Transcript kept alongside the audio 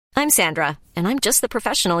I'm Sandra, and I'm just the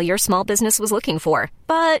professional your small business was looking for.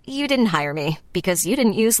 But you didn't hire me because you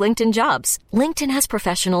didn't use LinkedIn Jobs. LinkedIn has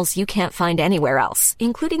professionals you can't find anywhere else,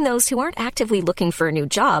 including those who aren't actively looking for a new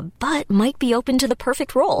job, but might be open to the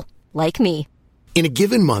perfect role, like me. In a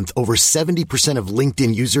given month, over 70% of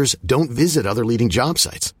LinkedIn users don't visit other leading job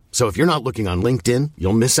sites. So if you're not looking on LinkedIn,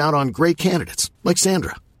 you'll miss out on great candidates like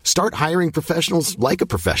Sandra. Start hiring professionals like a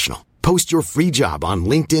professional. Post your free job on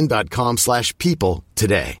linkedin.com/people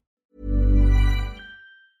today.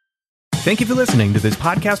 Thank you for listening to this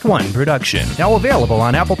Podcast One production. Now available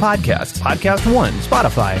on Apple Podcasts, Podcast One,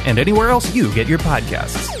 Spotify, and anywhere else you get your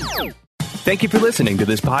podcasts. Thank you for listening to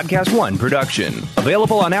this Podcast One production.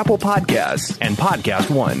 Available on Apple Podcasts and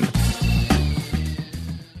Podcast One.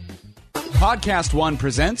 Podcast One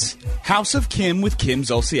presents House of Kim with Kim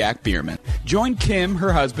Zolciak Biermann. Join Kim,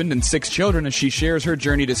 her husband, and 6 children as she shares her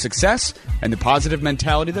journey to success and the positive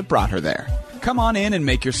mentality that brought her there. Come on in and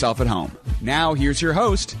make yourself at home. Now, here's your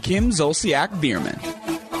host, Kim Zolciak Biermann.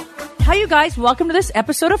 Hi, you guys. Welcome to this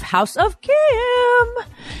episode of House of Kim.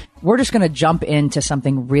 We're just going to jump into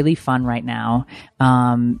something really fun right now,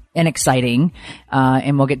 and exciting.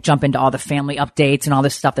 And we'll jump into all the family updates and all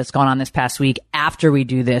this stuff that's gone on this past week after we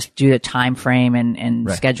do this due to time frame and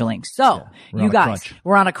right. Scheduling. So you guys,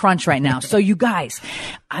 we're on a crunch right now. So you guys,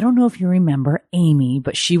 I don't know if you remember Amy,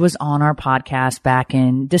 but she was on our podcast back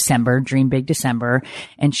in December, Dream Big December,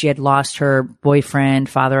 and she had lost her boyfriend,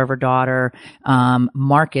 father of her daughter,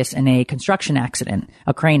 Marcus, in a construction accident,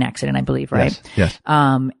 a crane accident, I believe, right? Yes.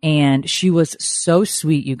 And she was so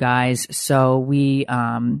sweet, you guys. So we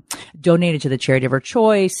donated to the charity of her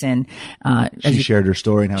choice, and she shared her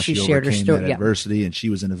story and how she overcame that adversity. And she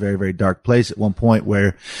was in a very, very dark place at one point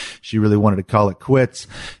where she really wanted to call it quits,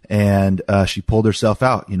 and she pulled herself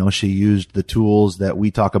out. You know, she used the tools that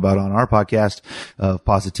we talk about on our podcast of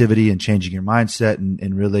positivity and changing your mindset,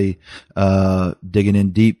 and really digging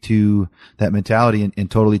in deep to that mentality,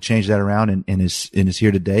 and totally changed that around, and is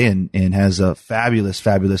here today, and has a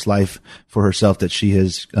fabulous life for herself that she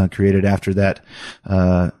has created after that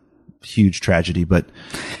huge tragedy. But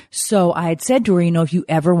so I had said to her, you know, if you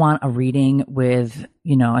ever want a reading with,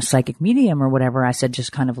 you know, a psychic medium or whatever, I said,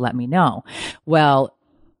 just kind of let me know. Well,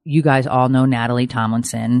 you guys all know Natalie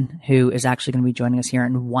Tomlinson, who is actually going to be joining us here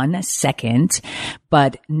in 1 second.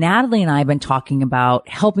 But Natalie and I have been talking about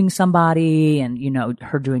helping somebody and, you know,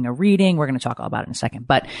 her doing a reading. We're going to talk all about it in a second.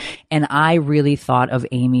 And I really thought of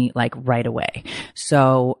Amy like right away.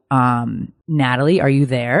 So, Natalie, are you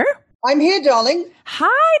there? I'm here, darling.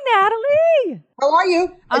 Hi, Natalie. How are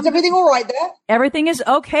you? Is everything all right there? Everything is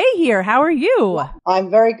okay here. How are you? I'm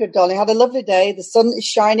very good, darling. Had a lovely day. The sun is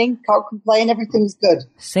shining. Can't complain. Everything's good.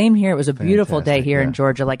 Same here. It was a beautiful day here in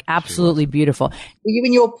Georgia. Like absolutely beautiful. Were you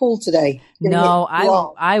in your pool today? No,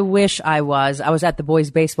 I wish I was. I was at the boys'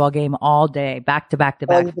 baseball game all day, back to back to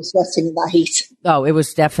back. You were sweating in that heat. Oh, it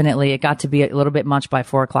was definitely, it got to be a little bit much by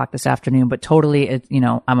 4:00 this afternoon, but totally, you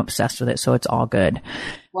know, I'm obsessed with it. So it's all good.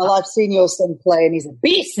 Well, I've seen your son play and he's a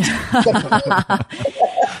beast.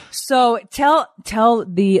 So tell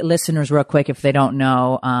the listeners real quick, if they don't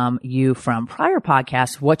know you from prior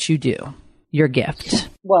podcasts, what you do, your gift.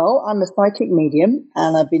 Well, I'm a psychic medium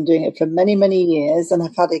and I've been doing it for many, many years, and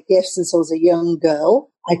I've had a gift since I was a young girl.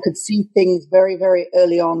 I could see things very, very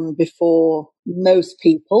early on before most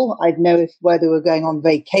people. I'd know where they were going on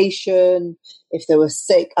vacation, if they were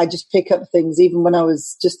sick. I just pick up things even when I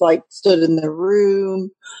was just like stood in the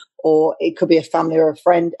room, or it could be a family or a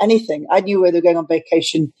friend, anything. I knew where they were going on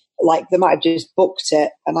vacation. Like they might have just booked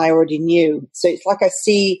it and I already knew. So it's like I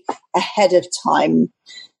see ahead of time,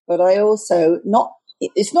 but I also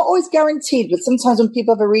it's not always guaranteed, but sometimes when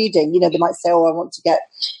people have a reading, you know, they might say, oh, I want to get,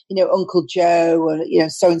 you know, Uncle Joe, or, you know,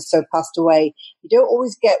 so-and-so passed away. You don't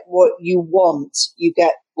always get what you want. You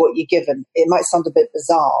get what you're given. It might sound a bit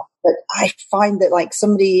bizarre, but I find that like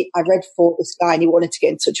I read for this guy and he wanted to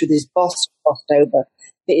get in touch with his boss, crossed over,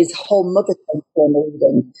 but his whole mother came for a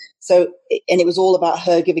reading. So, and it was all about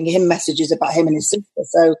her giving him messages about him and his sister.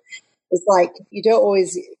 So it's like, you don't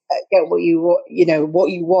always get what you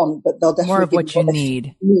want, but they'll definitely more of what you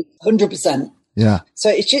need. 100%. Yeah. So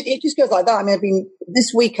it just goes like that. I mean,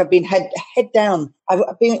 this week I've been head down.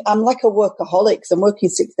 I'm like a workaholic. So I'm working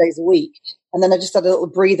 6 days a week. And then I just had a little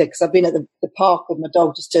breather because I've been at the park with my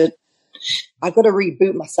dog I've got to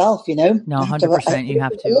reboot myself, you know? No, 100%. You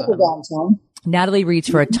have to. A little downtime. Natalie reads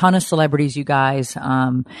for a ton of celebrities, you guys.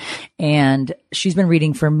 And she's been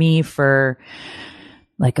reading for me for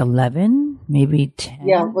like 11, maybe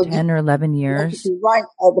 10, 10 or 11 years. Right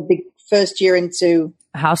at the big first year into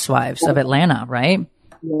Housewives of Atlanta, right?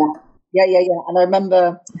 Yeah. And I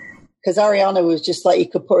remember because Ariana was just like, you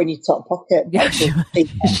could put her in your top pocket. Yeah, she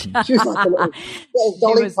was like a little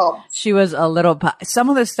dolly pop. She was a little pop. Some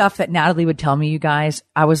of the stuff that Natalie would tell me, you guys,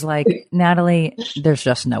 I was like, Natalie, there's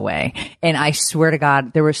just no way. And I swear to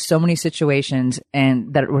God, there were so many situations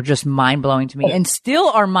and that were just mind blowing to me and still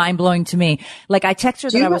are mind blowing to me. Like I texted her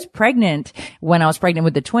that I was pregnant when I was pregnant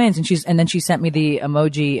with the twins, and then she sent me the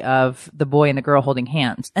emoji of the boy and the girl holding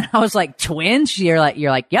hands. And I was like, twins? You're like,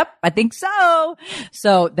 yep, I think so.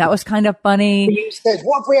 So that was kind of funny. You said,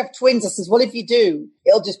 what if we have twins? I says, well, if you do,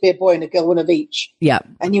 it'll just be a boy and a girl, one of each. Yeah.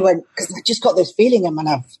 And you went, because I just got this feeling I'm going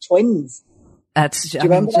to have twins. That's, I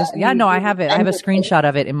mean, just, yeah, no, I have it. I have a screenshot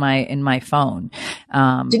of it in my phone.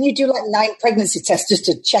 Didn't you do like 9 pregnancy tests just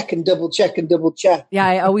to check and double check? Yeah,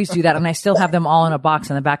 I always do that. And I still have them all in a box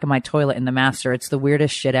in the back of my toilet in the master. It's the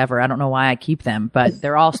weirdest shit ever. I don't know why I keep them, but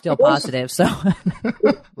they're all still positive. So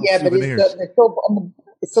yeah, but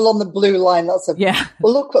it's still on the blue line. That's yeah.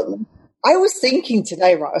 Well, look at them. I was thinking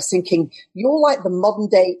today, right? I was thinking you're like the modern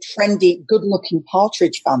day trendy, good looking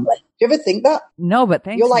Partridge Family. Do you ever think that? No, but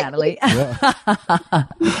thanks, like, Natalie.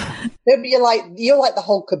 You're like the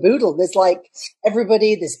whole caboodle. There's like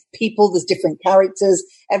everybody, there's people, there's different characters.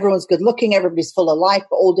 Everyone's good looking. Everybody's full of life,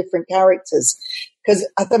 but all different characters. Because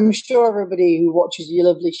I'm sure everybody who watches your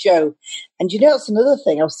lovely show, and you know, that's another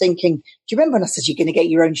thing. I was thinking, do you remember when I said you're going to get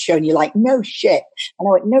your own show? And you're like, no shit. And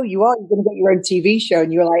I went, no, you are. You're going to get your own TV show.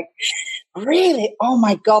 And you were like, really? Oh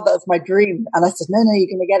my God, that's my dream. And I said, no, you're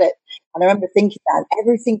going to get it. And I remember thinking that, and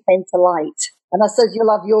everything came to light. And I said,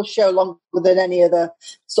 you'll have your show longer than any other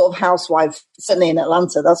sort of housewife, certainly in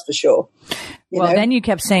Atlanta, that's for sure. You know? Then you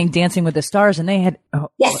kept saying Dancing with the Stars, and they had...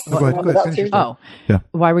 Yes. Go ahead. Yeah.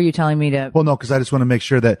 Why were you telling me to... Well, no, because I just want to make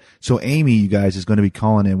sure that... So Amy, you guys, is going to be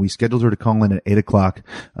calling in. We scheduled her to call in at 8 o'clock.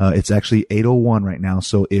 It's actually 8:01 right now.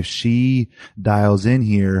 So if she dials in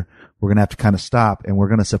here, we're going to have to kind of stop, and we're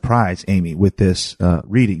going to surprise Amy with this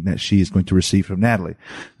reading that she is going to receive from Natalie.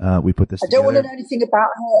 We put this together. I don't want to know anything about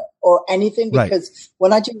her or anything, because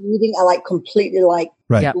when I do reading, I like completely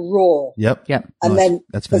raw. Yep. And then,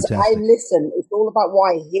 that's fantastic. I listen, it's all about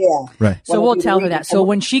what I hear. Right. So we'll tell her that. So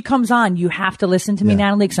when she comes on, you have to listen to me,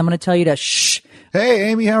 Natalie, because I'm going to tell you to shh. Hey,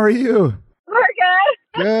 Amy, how are you? We're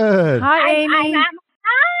good. Good. Hi, Amy. Hi,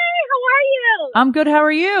 how are you? I'm good. How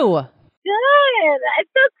are you? Good.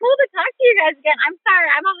 It's so cool to talk to you guys again. I'm sorry,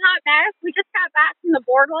 I'm a hot mess. We just got back from the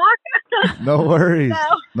boardwalk. No worries.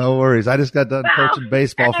 No worries. I just got done coaching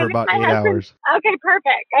baseball for about 8 hours. Okay,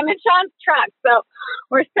 perfect. I'm in Sean's truck, so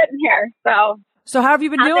we're sitting here. So how have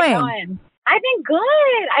you been doing? I've been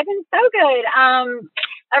good. I've been so good.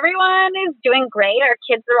 Everyone is doing great. Our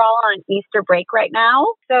kids are all on Easter break right now.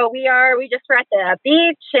 So we just were at the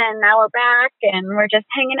beach, and now we're back, and we're just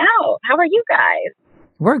hanging out. How are you guys?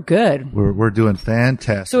 We're good. We're doing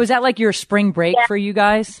fantastic. So is that like your spring break for you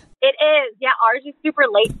guys? It is. Yeah, ours is super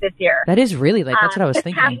late this year. That is really late. That's what I was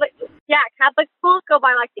thinking. Catholic schools go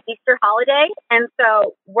by like the Easter holiday. And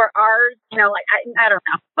so ours, I don't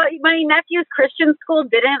know. But my nephew's Christian school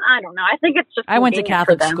didn't. I don't know. I think it's just. I went to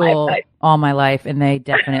Catholic school all my life, and they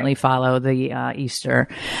definitely follow the Easter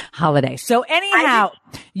holiday. So anyhow,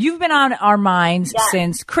 you've been on our minds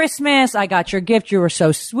since Christmas. I got your gift. You were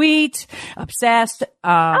so sweet, obsessed.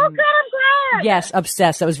 Oh, good. I'm glad. Yes,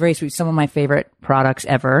 obsessed. That was very sweet. Some of my favorite products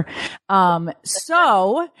ever.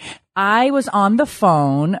 So I was on the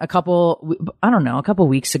phone a couple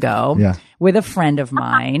weeks ago with a friend of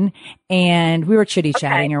mine, and we were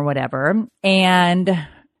chitty-chatting or whatever, and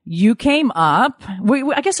you came up.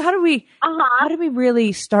 I guess how did we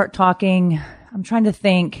really start talking? I'm trying to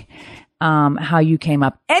think how you came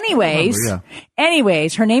up. Anyways,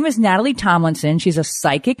 her name is Natalie Tomlinson. She's a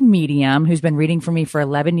psychic medium who's been reading for me for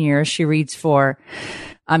 11 years. She reads for,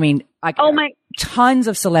 tons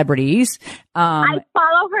of celebrities. I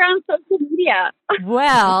follow her on social media.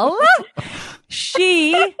 Well,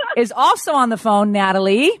 she is also on the phone,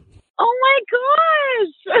 Natalie. Oh my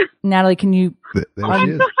gosh. Natalie, can you? Are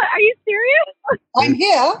you serious? I'm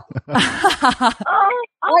here. oh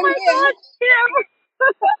my gosh.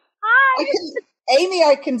 Hi. Amy,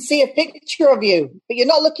 I can see a picture of you, but you're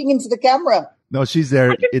not looking into the camera. No, she's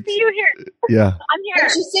there. I can see you here. Yeah. I'm here.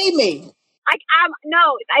 Don't you see me?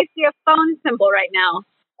 No, I see a phone symbol right now.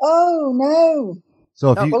 Oh, no.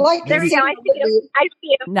 So there we go. I see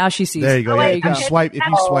you. Now she sees. There you go. There you go. If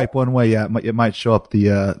you swipe one way, it might show up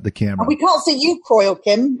the camera. We can't see you, Croyle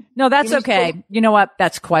Kim. No, that's okay. You know what?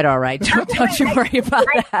 That's quite all right. Don't you worry about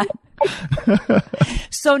that.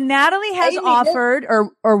 So Natalie has offered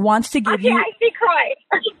or wants to give you. I see Croy.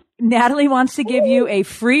 Natalie wants to give you a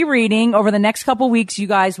free reading over the next couple weeks. You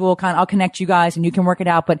guys will I'll connect you guys and you can work it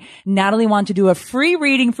out. But Natalie wanted to do a free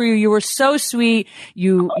reading for you. You were so sweet.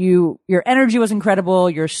 Your energy was incredible.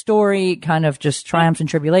 Your story kind of just triumphs and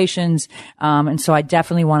tribulations. And so I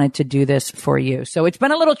definitely wanted to do this for you. So it's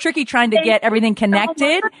been a little tricky trying to get everything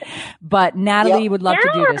connected, but Natalie would love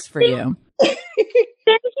to do this for you. Thank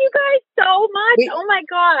you guys so much. Oh my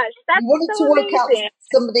gosh. That's wanted so to work amazing. out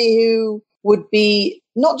somebody who would be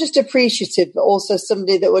not just appreciative, but also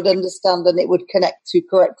somebody that would understand and it would connect to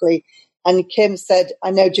correctly. And Kim said, I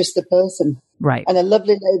know just the person. Right. And a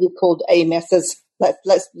lovely lady called Amy says,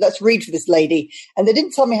 let's read for this lady. And they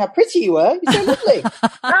didn't tell me how pretty you were. You're so lovely.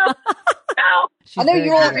 No. I know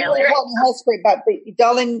you're all really hot and hairspray back, but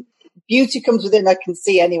darling, beauty comes within, I can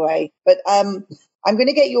see anyway. But I'm going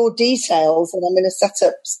to get your details and I'm going to set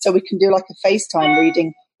up so we can do like a FaceTime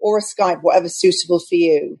reading or a Skype, whatever's suitable for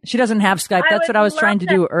you. She doesn't have Skype. That's what I was trying to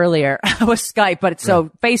do earlier with Skype, but so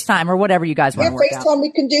FaceTime or whatever you guys want to work out. FaceTime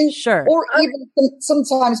we can do. Sure. Or even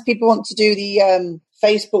sometimes people want to do the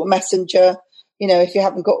Facebook Messenger, if you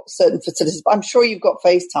haven't got certain facilities. But I'm sure you've got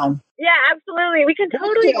FaceTime. Yeah, absolutely. We can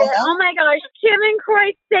totally do it. Oh my gosh. Kim and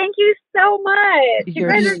Croy, thank you so much. You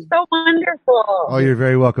guys are so wonderful. Oh, you're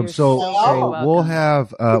very welcome. So welcome. we'll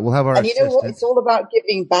have our and you know what? It's all about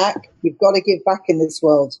giving back. You've got to give back in this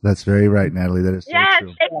world. That's very right, Natalie. That is so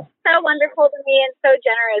true. It's so wonderful to me and so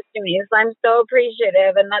generous to me. So I'm so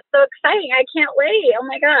appreciative, and that's so exciting. I can't wait. Oh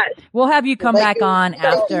my gosh. We'll have you come back on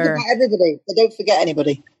after. Everybody, but don't forget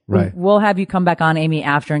anybody. Right. We'll have you come back on, Amy,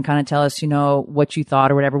 after and kind of tell us, what you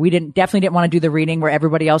thought or whatever. We definitely didn't want to do the reading where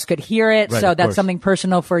everybody else could hear it. Right, so that's something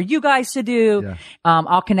personal for you guys to do. Yeah.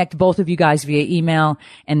 I'll connect both of you guys via email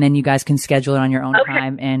and then you guys can schedule it on your own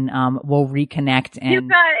time and, we'll reconnect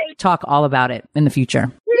and talk all about it in the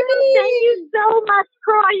future. Thank you so much,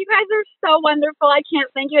 Croy. You guys are so wonderful. I can't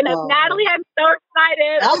thank you enough. Natalie, I'm so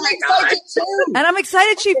excited. I'm excited too. And I'm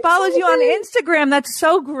excited she follows you on Instagram. That's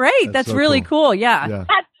so great. That's so really cool. Yeah. That's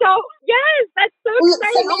so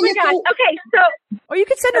exciting. Oh my gosh. Okay, so. Or you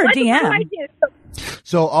could send her a DM.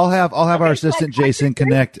 So I'll have our assistant Jason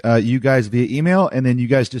connect you guys via email, and then you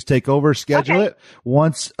guys just take over, schedule it.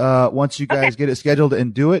 Once you guys get it scheduled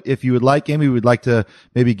and do it, if you would like, Amy, would like to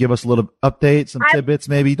maybe give us a little update, some tidbits.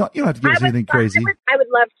 Maybe you don't have to give us anything crazy. I would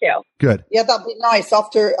love to. Good. Yeah, that'd be nice.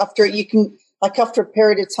 After you can, like after a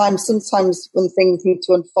period of time, sometimes when things need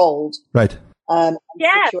to unfold. Right.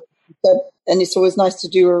 And it's always nice to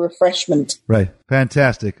do a refreshment. Right.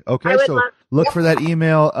 Fantastic. Okay. So look for that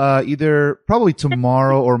email, either probably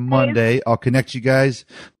tomorrow or Monday. I'll connect you guys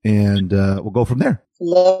and, we'll go from there.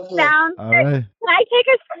 Lovely. Sounds all good. Right.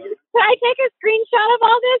 Can I take a screenshot of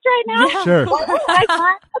all this right now? Yeah. Sure. Okay.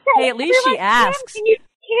 Hey, at least she asks. Kim,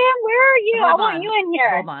 where are you? I want you in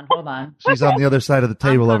here. Hold on. She's on the other side of the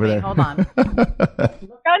table over there. Hold on. Go next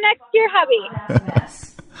to your hubby.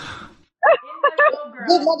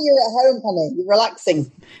 Good when you're at home, honey. You're relaxing. Okay,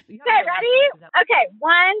 ready? Okay,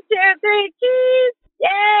 1, 2, 3, cheese. Yay,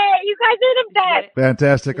 you guys are the best.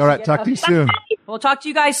 Fantastic. All right. Talk to you soon. We'll talk to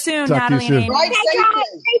you guys soon, Talk to you Natalie soon. and Amy. Right,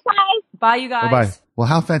 Bye, you guys. Bye-bye. Well,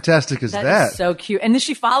 how fantastic is that? That is so cute. And then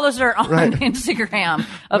she follows her on Instagram.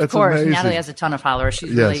 Of That's course. amazing. Natalie has a ton of followers.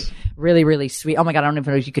 She's really, really sweet. Oh my God. I don't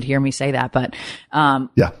even know if you could hear me say that, but,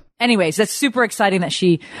 yeah. Anyways, that's super exciting that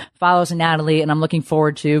she follows Natalie, and I'm looking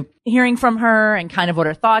forward to hearing from her and kind of what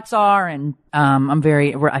her thoughts are. And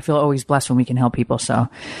I feel always blessed when we can help people. So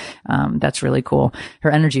that's really cool.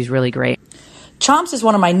 Her energy is really great. Chomps is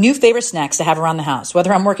one of my new favorite snacks to have around the house,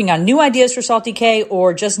 whether I'm working on new ideas for Salty K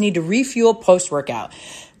or just need to refuel post-workout.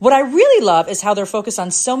 What I really love is how they're focused on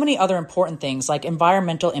so many other important things like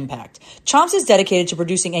environmental impact. Chomps is dedicated to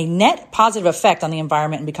producing a net positive effect on the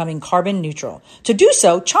environment and becoming carbon neutral. To do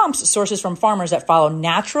so, Chomps sources from farmers that follow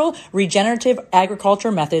natural, regenerative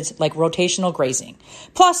agriculture methods like rotational grazing.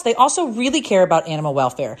 Plus, they also really care about animal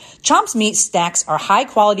welfare. Chomps meat snacks are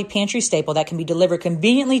high-quality pantry staple that can be delivered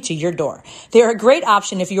conveniently to your door. They are a great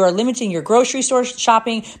option if you are limiting your grocery store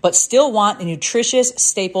shopping but still want the nutritious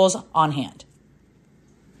staples on hand.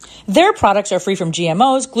 Their products are free from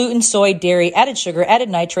GMOs, gluten, soy, dairy, added sugar, added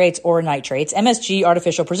nitrates or nitrates, MSG,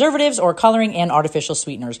 artificial preservatives, or coloring and artificial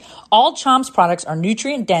sweeteners. All Chomps products are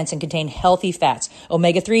nutrient dense and contain healthy fats,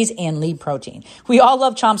 omega-3s, and lean protein. We all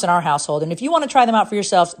love Chomps in our household, and if you want to try them out for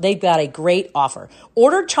yourselves, they've got a great offer.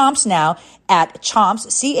 Order Chomps now at Chomps,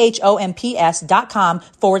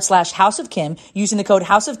 CHOMPS.com/House of Kim using the code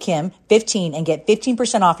House of Kim 15 and get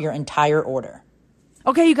 15% off your entire order.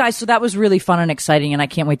 Okay, you guys. So that was really fun and exciting, and I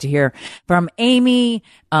can't wait to hear from Amy.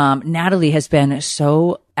 Natalie has been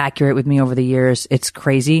so accurate with me over the years. It's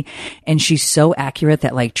crazy. And she's so accurate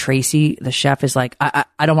that like Tracy, the chef, is like, I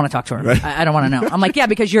don't want to talk to her. Right. I don't want to know. I'm like, yeah,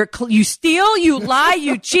 because you steal, you lie,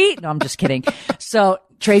 you cheat. No, I'm just kidding. So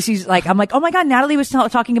Tracy's like, I'm like, oh my God, Natalie was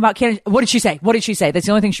talking about Canada. What did she say? What did she say? That's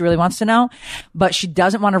the only thing she really wants to know. But she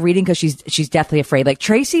doesn't want to read because she's deathly afraid. Like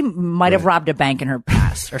Tracy might have robbed a bank in her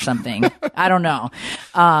past or something. I don't know.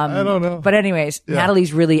 I don't know. But anyways,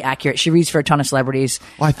 Natalie's really accurate. She reads for a ton of celebrities.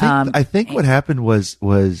 Well, I think what happened was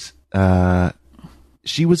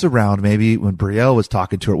she was around maybe when Brielle was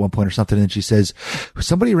talking to her at one point or something, and she says,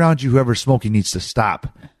 somebody around you, whoever's smoking needs to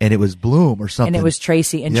stop. And it was Bloom or something. And it was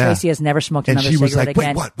Tracy, and Tracy has never smoked another cigarette again. And she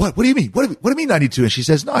was like, wait, what do you mean? What do you mean I need to? And she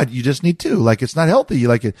says, no, you just need to. Like, it's not healthy. You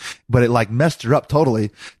like it, but it like messed her up totally.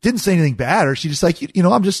 Didn't say anything bad, or she just like,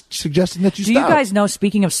 I'm just suggesting that you stop. Do you guys know,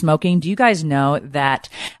 speaking of smoking, do you guys know that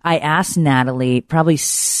I asked Natalie probably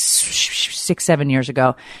 6-7 years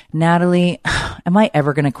ago, Natalie, am I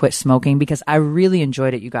ever going to quit smoking? Because I really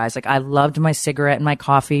enjoyed it, you guys. Like, I loved my cigarette and my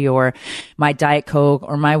coffee or my Diet Coke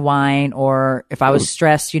or my wine, or if I was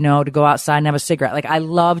stressed, to go outside and have a cigarette. Like, I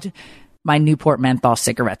loved my Newport menthol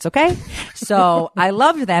cigarettes. Okay. So I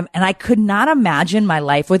loved them, and I could not imagine my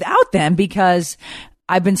life without them because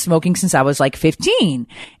I've been smoking since I was like 15.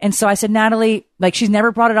 And so I said, Natalie, like, she's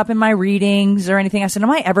never brought it up in my readings or anything. I said, am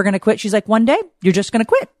I ever going to quit? She's like, one day you're just going to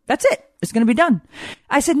quit. That's it. It's going to be done.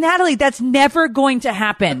 I said, Natalie, that's never going to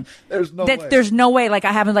happen. There's no way. There's no way. Like,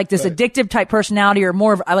 I have like this addictive type personality, or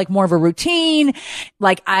I like more of a routine.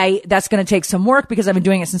 Like, that's going to take some work because I've been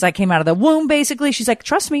doing it since I came out of the womb, basically. She's like,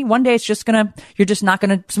 trust me, one day you're just not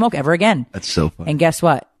going to smoke ever again. That's so funny. And guess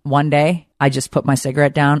what? One day I just put my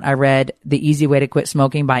cigarette down. I read The Easy Way to Quit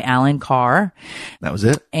Smoking by Alan Carr. That was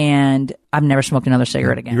it. And I've never smoked another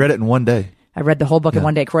cigarette again. You read it in one day. I read the whole book in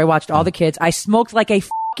one day. Corey watched all the kids. I smoked like a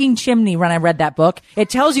fucking chimney when I read that book. It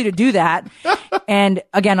tells you to do that. And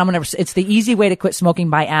again, it's The Easy Way to Quit Smoking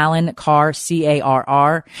by Alan Carr,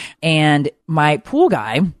 Carr. And my pool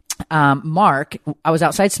guy, Mark, I was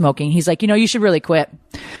outside smoking. He's like, you should really quit.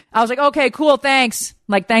 I was like, okay, cool. Thanks.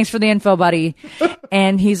 Like, thanks for the info, buddy.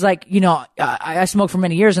 And he's like, I smoked for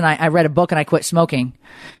many years, and I read a book and I quit smoking.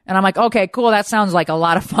 And I'm like, okay, cool. That sounds like a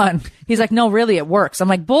lot of fun. He's like, no, really, it works. I'm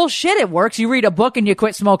like, bullshit. It works. You read a book and you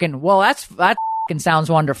quit smoking. Well, that fucking sounds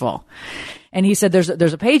wonderful. And he said, there's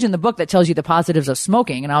a page in the book that tells you the positives of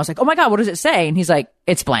smoking. And I was like, oh my God, what does it say? And he's like,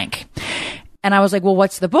 it's blank. And I was like, well,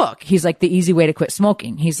 what's the book? He's like, The Easy Way to Quit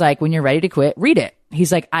Smoking. He's like, when you're ready to quit, read it.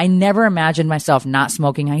 He's like, I never imagined myself not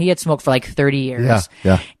smoking. He had smoked for like 30 years.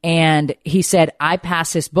 Yeah. And he said, I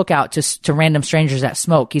pass this book out to random strangers that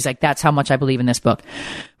smoke. He's like, that's how much I believe in this book.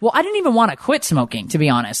 Well, I didn't even want to quit smoking, to be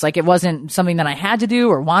honest. Like, it wasn't something that I had to do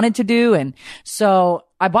or wanted to do. And so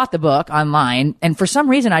I bought the book online, and for some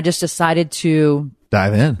reason I just decided to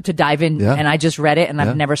dive in. Yeah. And I just read it, and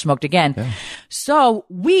I've never smoked again. Yeah. So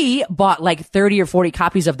we bought like 30 or 40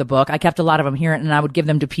 copies of the book. I kept a lot of them here, and I would give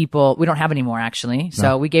them to people. We don't have any more, actually.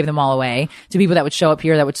 So we gave them all away to people that would show up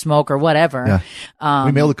here that would smoke or whatever. Yeah.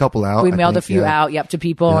 We mailed a couple out. We mailed a few out, to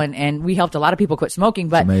people, and we helped a lot of people quit smoking.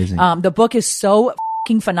 But the book is so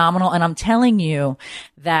phenomenal. And I'm telling you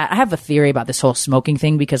that I have a theory about this whole smoking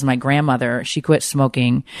thing, because my grandmother, she quit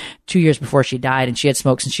smoking 2 years before she died, and she had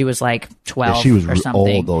smoked since she was like 12 she was or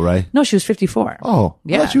something. Old though, right? No, she was 54. Oh,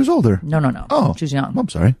 yeah. She was older. No. Oh, she was young. I'm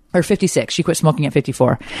sorry. Or 56. She quit smoking at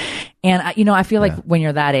 54. And I feel like when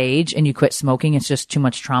you're that age and you quit smoking, it's just too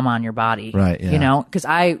much trauma on your body. Right. Yeah. Cause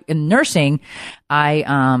in nursing,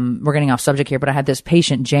 we're getting off subject here, but I had this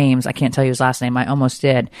patient, James, I can't tell you his last name. I almost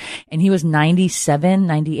did. And he was 97,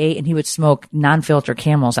 98, and he would smoke non-filter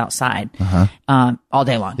Camels outside, all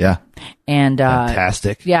day long. Yeah. And,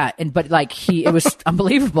 fantastic. Yeah. But like it was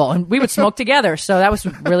unbelievable, and we would smoke together. So that was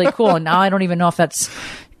really cool. And now I don't even know if that's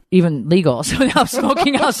even legal. So now I'm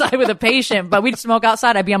smoking outside with a patient, but we'd smoke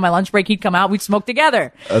outside. I'd be on my lunch break. He'd come out. We'd smoke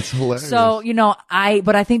together. That's hilarious. So,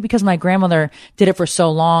 but I think because my grandmother did it for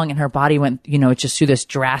so long, and her body went, just through this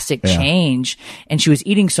drastic change, and she was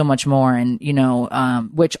eating so much more. And,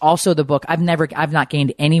 which also the book, I've not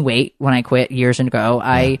gained any weight when I quit years ago.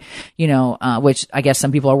 Which I guess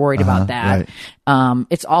some people are worried about that. Right.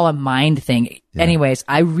 It's all a mind thing. Yeah. Anyways,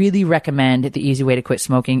 I really recommend The Easy Way to Quit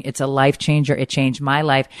Smoking. It's a life changer. It changed my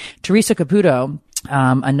life. Teresa Caputo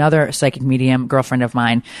another psychic medium girlfriend of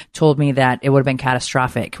mine told me that it would have been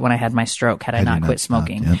catastrophic when I had my stroke had I not quit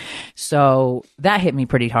smoking. Yep. So that hit me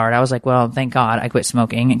pretty hard. I was like, well, thank God I quit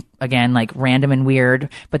smoking. Again, like random and weird,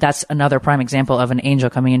 but that's another prime example of an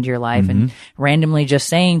angel coming into your life and randomly just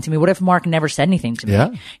saying to me, what if Mark never said anything to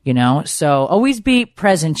me? You know, so always be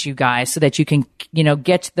present, you guys, so that you can, you know,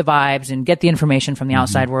 get the vibes and get the information from the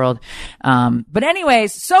outside world. But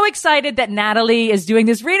anyways, so excited that Natalie is doing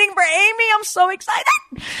this reading for Amy. I'm so excited.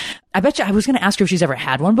 I bet you I was going to ask her if she's ever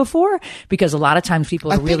had one before, because a lot of times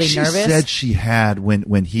people are really nervous. She said she had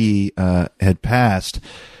when he had passed,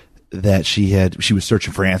 that she was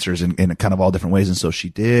searching for answers in kind of all different ways. And so she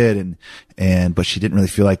did. But she didn't really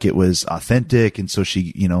feel like it was authentic. And so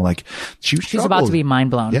she, you know, like she's about to be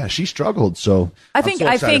mind blown. Yeah. She struggled. So I think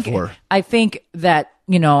that,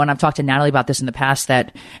 you know, and I've talked to Natalie about this in the past,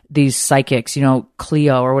 that these psychics, you know,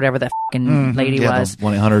 Cleo or whatever the fucking lady was.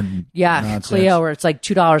 1-800. Yeah. Nonsense. Cleo, where it's like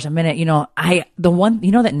 $2 a minute. You know,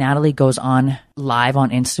 that Natalie goes on live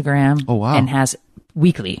on Instagram. Oh, wow. And has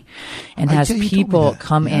weekly and has people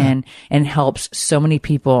come in and helps so many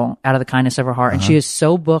people out of the kindness of her heart. And she is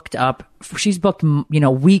so booked up. She's booked, you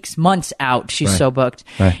know, weeks, months out. She's so booked.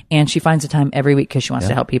 And she finds the time every week because she wants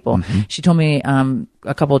to help people. She told me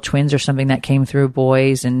a couple of twins or something that came through,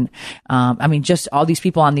 boys. And I mean, just all these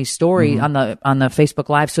people on these stories on the Facebook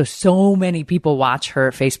Live. So many people watch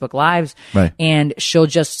her Facebook Lives. And she'll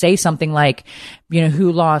just say something like, you know,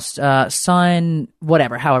 who lost son,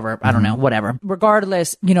 whatever, however, I don't know, whatever.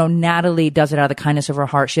 Regardless, you know, Natalie does it out of the kindness of her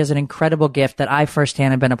heart. She has an incredible gift that I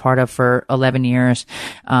firsthand have been a part of for 11 years.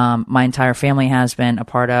 My entire family has been a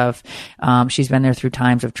part of. She's been there through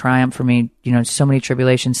times of triumph for me, you know, so many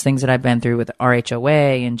tribulations, things that I've been through with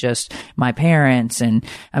RHOA and just my parents and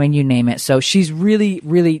I mean, you name it. So she's really,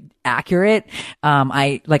 really accurate.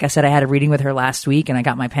 Like I said, I had a reading with her last week and I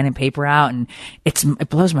got my pen and paper out and it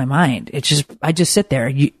blows my mind. I just sit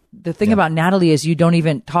there. The thing about Natalie is you don't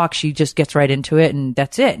even talk. She just gets right into it and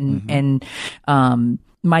that's it. And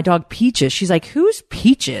my dog Peaches, she's like, who's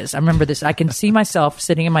Peaches? I remember this. I can see myself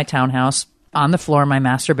sitting in my townhouse on the floor in my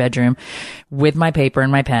master bedroom with my paper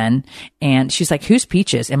and my pen. And she's like, who's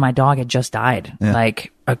Peaches? And my dog had just died.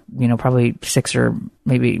 Like, you know, probably 6 or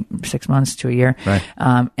maybe 6 months to a year.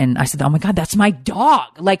 And I said, oh my God, that's my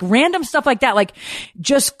dog. Like random stuff like that. Like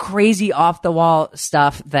just crazy off the wall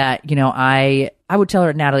stuff that, you know, I would tell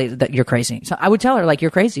her, Natalie, that you're crazy. So I would tell her like,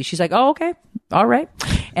 you're crazy. She's like, oh, okay. All right.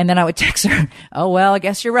 And then I would text her, oh, well, I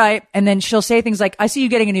guess you're right. And then she'll say things like, I see you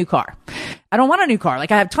getting a new car. I don't want a new car.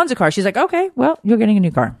 Like I have tons of cars. She's like, okay, well, you're getting a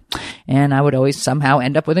new car. And I would always somehow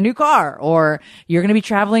end up with a new car, or you're going to be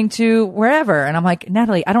traveling to wherever. And I'm like,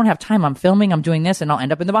 Natalie, I don't have time. I'm filming. I'm doing this and I'll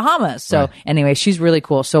end up in the Bahamas. So anyway, she's really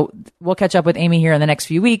cool. So we'll catch up with Amy here in the next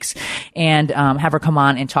few weeks and have her come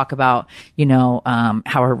on and talk about, you know,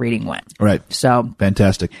 how her reading went. Right. So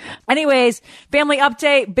fantastic. Anyways, family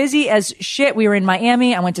update, busy as shit. We were in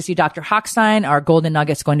Miami. I went to see Dr. Hochstein. Our Golden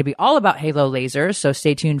Nugget's going to be all about Halo lasers. So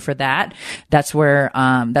stay tuned for that. That's where,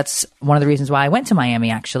 that's one of the reasons why I went to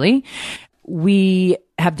Miami, actually. We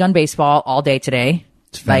have done baseball all day today.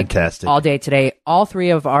 It's fantastic. Like, all day today. All 3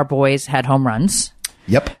 of our boys had home runs.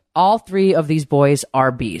 Yep. All 3 of these boys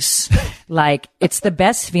are beasts. Like, it's the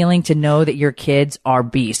best feeling to know that your kids are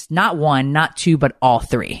beasts. Not 1, not 2, but all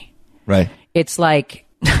 3. Right. It's like,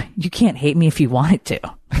 you can't hate me if you wanted to.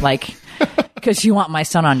 Like, because you want my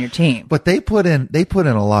son on your team. But they put in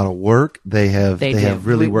a lot of work. They have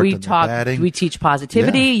really worked on their batting. We teach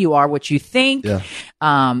positivity. Yeah. You are what you think. Yeah.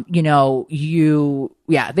 You know,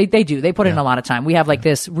 they do. They put in a lot of time. We have like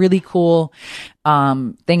this really cool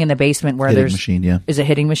thing in the basement where hitting machine, is a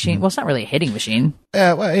hitting machine. Well, it's not really a hitting machine.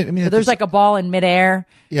 Yeah, well, I mean, there's like a ball in midair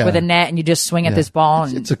with a net and you just swing at this ball.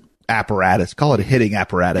 It's a apparatus. Call it a hitting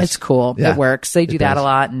apparatus. It's cool. Yeah, it works. They do that a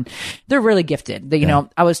lot and they're really gifted. You know,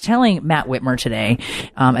 I was telling Matt Whitmer today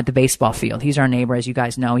at the baseball field. He's our neighbor, as you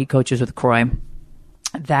guys know. He coaches with Croy.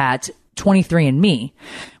 That 23andMe,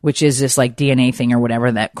 which is this like DNA thing or whatever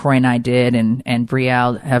that Croy and I did and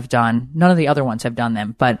Brielle have done. None of the other ones have done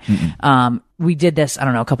them, but we did this, I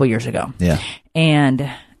don't know, a couple years ago. Yeah. And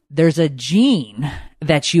there's a gene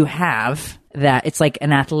that you have that it's like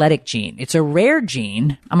an athletic gene. It's a rare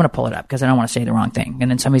gene. I'm going to pull it up because I don't want to say the wrong thing.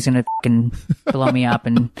 And then somebody's going to fucking blow me up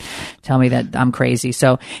and tell me that I'm crazy.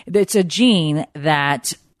 So it's a gene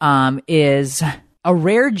that is a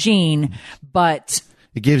rare gene, but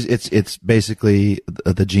it's basically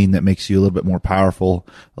the gene that makes you a little bit more powerful,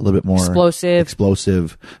 a little bit more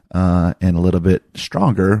explosive, and a little bit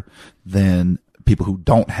stronger than people who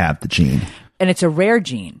don't have the gene. And it's a rare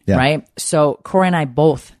gene, right? So Corey and I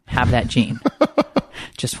both have that gene.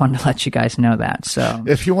 just wanted to let you guys know that. So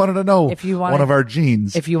if you wanted to know one of our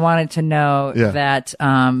genes, if you wanted to know that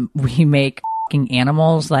we make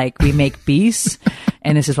animals, like we make beasts,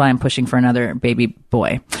 and this is why I'm pushing for another baby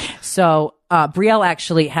boy. So Brielle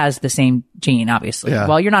actually has the same gene, obviously. Yeah.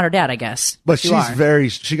 Well, you're not her dad, I guess. But she got it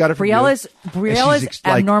from Brielle is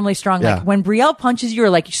abnormally strong. Yeah. Like when Brielle punches you or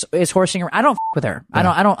like is horsing around, I don't with her.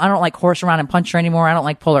 Yeah. I don't like horse around and punch her anymore. I don't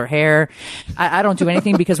like pull her hair. I don't do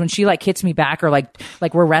anything because when she like hits me back or like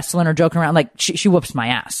we're wrestling or joking around, like she whoops my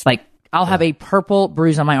ass. Like I'll have a purple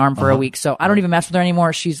bruise on my arm for a week. So I don't even mess with her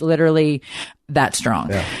anymore. She's literally that strong.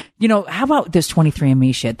 Yeah. You know, how about this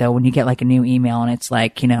 23andMe shit though, when you get like a new email and it's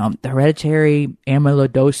like, you know, the hereditary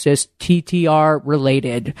amyloidosis TTR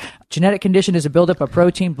related genetic condition is a buildup of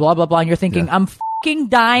protein, blah, blah, blah. And you're thinking, I'm fucking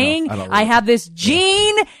dying. No, I have this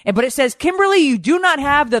gene, but it says, Kimberly, you do not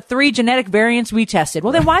have the 3 genetic variants we tested.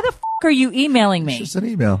 Well, then why the are you emailing me? It's just an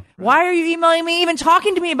email. Why are you emailing me, even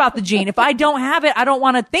talking to me about the gene? If I don't have it, I don't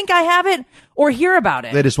want to think I have it or hear about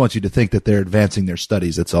it. They just want you to think that they're advancing their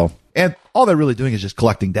studies, that's all. And all they're really doing is just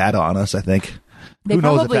collecting data on us, I think. They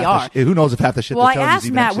probably are. Who knows if half the shit well, they're telling I asked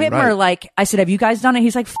is even Matt Whitmer, right. like, I said, have you guys done it?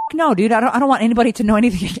 He's like, no, dude, I don't want anybody to know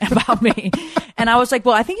anything about me. And I was like,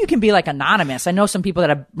 well, I think you can be like anonymous. I know some people that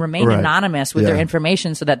have remained anonymous with their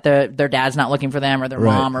information so that their dad's not looking for them or their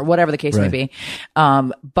mom or whatever the case may be.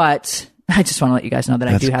 But I just want to let you guys know that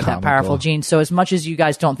I do have that powerful gene. So as much as you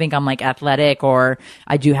guys don't think I'm like athletic, or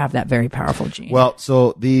I do have that very powerful gene. Well,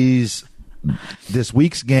 so this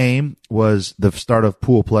week's game was the start of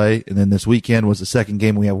pool play, and then this weekend was the second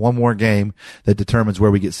game. We have one more game that determines where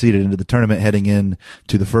we get seated into the tournament heading in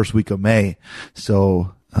to the first week of May.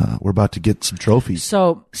 So we're about to get some trophies.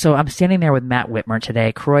 So I'm standing there with Matt Whitmer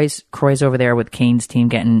today. Croy's over there with Kane's team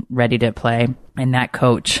getting ready to play. And that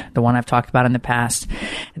coach, the one I've talked about in the past,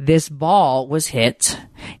 this ball was hit,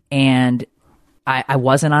 and I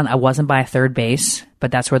wasn't by third base,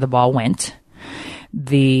 but that's where the ball went.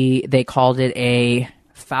 They called it a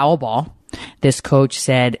foul ball. This coach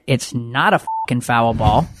said it's not a fucking foul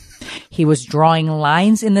ball. He was drawing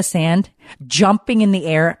lines in the sand, jumping in the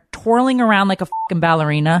air, twirling around like a fucking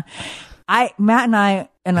ballerina. Matt and I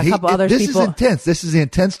and a couple other people. This is intense. This is the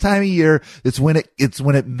intense time of year. It's when it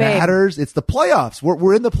matters. It's the playoffs.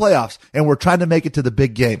 We're in the playoffs and we're trying to make it to the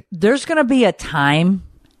big game. There's going to be a time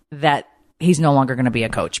that he's no longer going to be a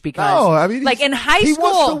coach because like in high school, he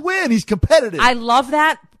wants to win. He's competitive. I love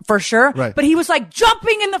that for sure. Right. But he was like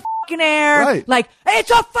jumping in the fucking air, right. Like it's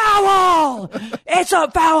a foul. It's a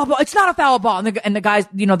foul ball. It's not a foul ball. And the guys,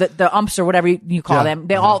 you know, the umps or whatever you call them,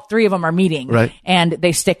 they all 3 of them are meeting, right. And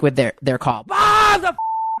they stick with their call. Like,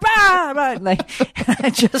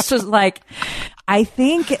 it just was like, I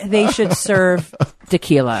think they should serve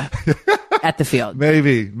tequila at the field.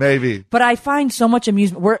 Maybe. But I find so much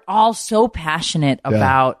amusement. We're all so passionate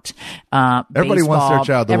about everybody baseball. Wants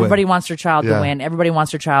their child to Everybody win. wants their child to win. Everybody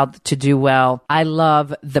wants their child to do well. I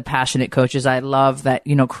love the passionate coaches. I love that,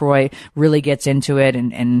 you know, Croy really gets into it,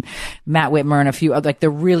 and Matt Whitmer and a few other, like, they're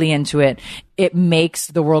really into it. It makes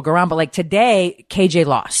the world go around. But like today, KJ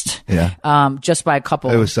lost. Yeah. Just by a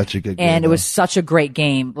couple. It was such a good game. And it was such a great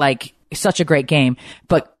game. Like, such a great game.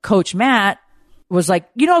 But Coach Matt was like,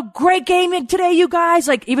 you know, great game today, you guys.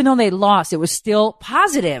 Like, even though they lost, it was still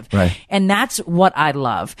positive. Right. And that's what I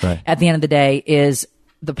love. Right. At the end of the day is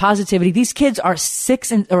the positivity. These kids are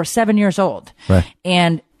 6 or 7 years old. Right.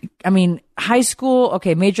 And I mean, high school,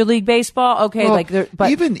 okay, Major League Baseball, okay, well, but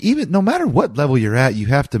even no matter what level you're at, you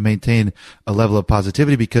have to maintain a level of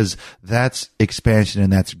positivity because that's expansion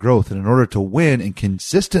and that's growth. And in order to win and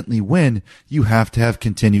consistently win, you have to have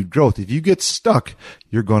continued growth. If you get stuck,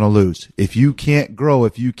 you're going to lose. If you can't grow,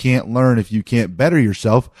 if you can't learn, if you can't better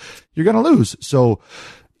yourself, you're going to lose. So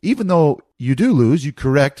even though you do lose, you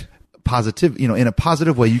correct positive, you know, in a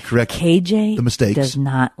positive way, you correct KJ the mistakes. Does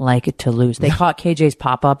not like it to lose. They caught KJ's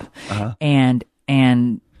pop up, and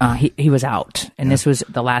he was out, and this was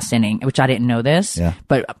the last inning, which I didn't know this. Yeah.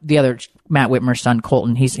 But the other Matt Whitmer's son,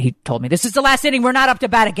 Colton, he told me this is the last inning. We're not up to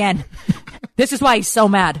bat again. This is why he's so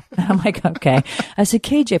mad. I'm like, okay. I said,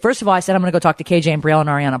 KJ. First of all, I said I'm going to go talk to KJ, and Brielle and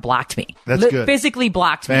Ariana blocked me. That's good. Physically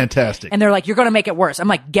blocked me. Fantastic. And they're like, you're going to make it worse. I'm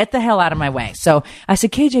like, get the hell out of my way. So I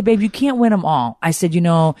said, KJ, babe, you can't win them all. I said, you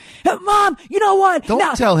know, Mom, you know what?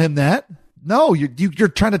 Don't tell him that. No, you're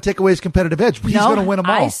trying to take away his competitive edge. He's going to win them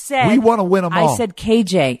all. We want to win them all. I said,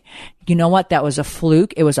 KJ, you know what? That was a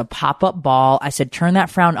fluke. It was a pop-up ball. I said, turn that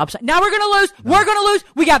frown upside. Now we're going to lose. No. We're going to lose.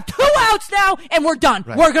 We got 2 outs now, and we're done.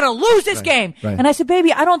 Right. We're going to lose this game. Right. And I said,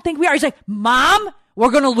 baby, I don't think we are. He's like, Mom, we're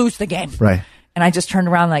going to lose the game. Right. And I just turned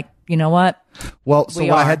around like, you know what? Well, so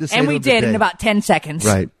what I had to say and we did in about 10 seconds.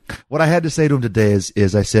 Right. What I had to say to him today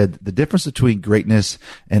is I said, the difference between greatness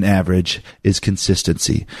and average is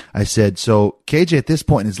consistency. I said, so KJ at this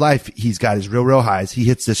point in his life, he's got his real highs. He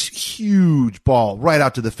hits this huge ball right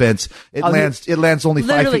out to the fence. It lands only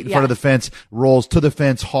 5 feet in front of the fence, rolls to the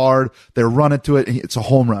fence hard. They're running to it. And it's a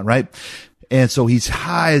home run, right? And so he's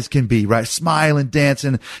high as can be, right? Smiling,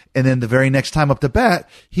 dancing. And then the very next time up to bat,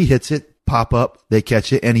 he hits it. Pop up, they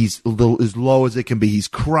catch it, and he's as low as it can be. He's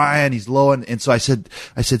crying, he's low, and so I said,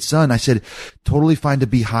 son, totally fine to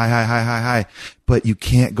be high, but you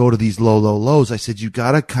can't go to these lows. I said, you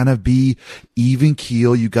gotta kind of be even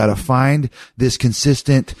keel. You gotta find this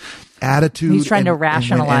consistent attitude. He's trying to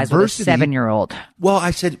rationalize with a 7-year-old. Well,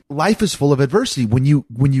 I said, life is full of adversity. When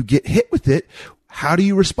you get hit with it, how do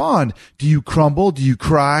you respond? Do you crumble? Do you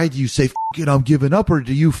cry? Do you say, F it, I'm giving up? Or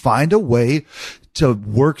do you find a way to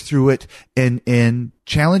work through it and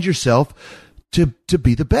challenge yourself to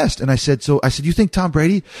be the best? And I said, you think Tom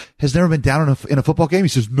Brady has never been down in a football game? He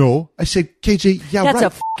says, no. I said, KJ, yeah, that's right. a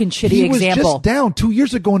fucking shitty example. He was just down 2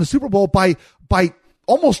 years ago in the Super Bowl by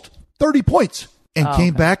almost 30 points and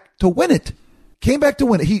came back to win it.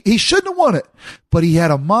 He shouldn't have won it, but he had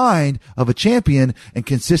a mind of a champion and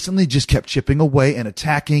consistently just kept chipping away and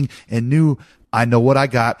attacking and knew, I know what I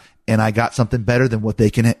got, and I got something better than what they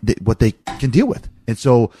can deal with. And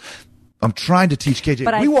so I'm trying to teach KJ.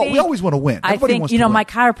 But we always want to win. Everybody wants to win. My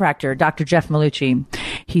chiropractor, Dr. Jeff Malucci,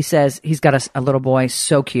 he says he's got a little boy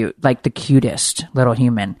so cute, like the cutest little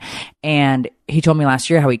human. And he told me last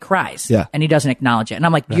year how he cries. Yeah. And he doesn't acknowledge it. And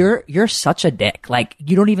I'm like, you're such a dick. Like,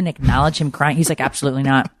 you don't even acknowledge him crying. He's like, absolutely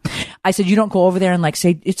not. I said, you don't go over there and like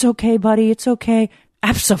say, it's okay, buddy. It's okay.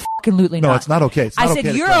 Absolutely not. No, it's not okay. I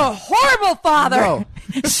said, you're a horrible father. No.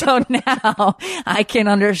 So now I can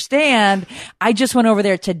understand. I just went over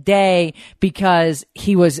there today because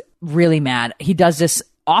he was really mad. He does this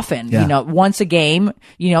often, once a game,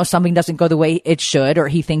 something doesn't go the way it should, or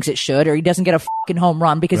he thinks it should, or he doesn't get a fucking home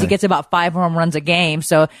run because he gets about 5 home runs a game.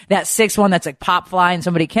 So that 6th one that's like pop fly and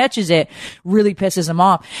somebody catches it really pisses him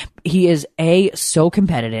off. He is so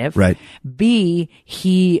competitive. Right. B,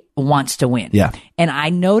 he wants to win. Yeah. And I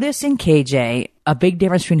notice in KJ, a big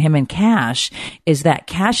difference between him and Cash is that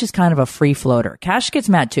Cash is kind of a free floater. Cash gets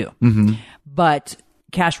mad too. Mm-hmm. But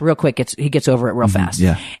Cash real quick he gets over it real fast.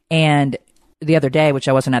 Yeah. And the other day, which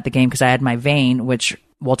I wasn't at the game because I had my vein, which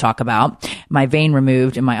we'll talk about, my vein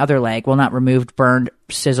removed in my other leg. Well, not removed, burned,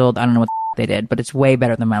 sizzled. I don't know what they did, but it's way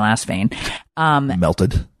better than my last vein.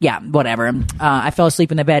 Melted. Yeah, whatever. I fell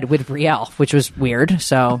asleep in the bed with Brielle, which was weird.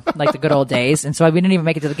 So like the good old days. And so we didn't even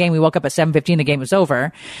make it to the game. We woke up at 7:15. The game was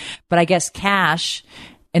over. But I guess Cash,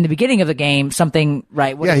 in the beginning of the game, something,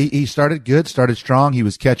 right? He started good, started strong. He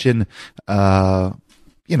was catching,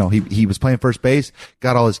 he was playing first base,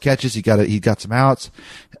 got all his catches. He got some outs.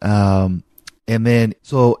 And then,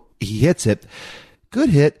 so he hits it, good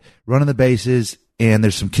hit, running the bases, and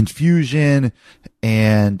there's some confusion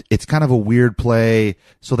and it's kind of a weird play.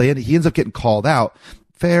 So he ends up getting called out.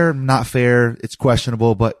 Fair, not fair. It's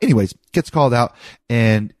questionable, but anyways, gets called out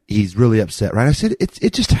and he's really upset, right? I said,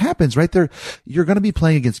 it just happens right there. You're going to be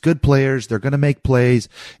playing against good players. They're going to make plays.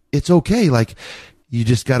 It's okay. Like, you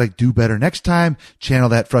just got to do better next time, channel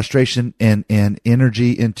that frustration and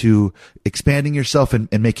energy into expanding yourself and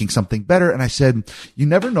making something better. And I said, you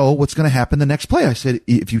never know what's going to happen the next play. I said,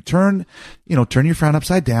 if you turn your frown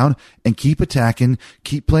upside down and keep attacking,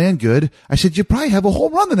 keep playing good, I said, you probably have a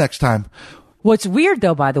home run the next time. What's weird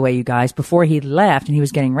though, by the way, you guys, before he left and he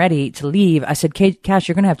was getting ready to leave, I said, Cash,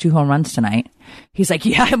 you're going to have 2 home runs tonight. He's like,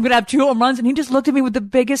 yeah, I'm going to have 2 home runs. And he just looked at me with the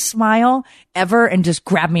biggest smile ever and just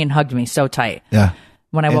grabbed me and hugged me so tight. Yeah.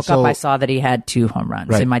 When I woke up, I saw that he had 2 home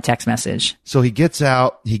runs in my text message. So he gets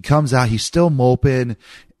out, he comes out, he's still moping,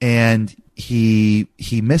 and he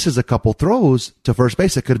misses a couple throws to first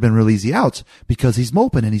base that could have been real easy outs because he's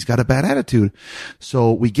moping and he's got a bad attitude.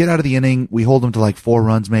 So we get out of the inning. We hold him to like 4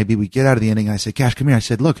 runs maybe. We get out of the inning. And I said, Cash, come here. I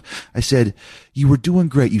said, look, you were doing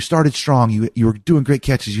great. You started strong. You were doing great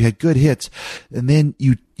catches. You had good hits. And then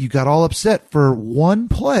you got all upset for one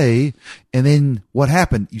play. And then what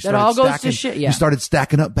happened? You started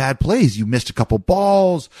stacking up bad plays. You missed a couple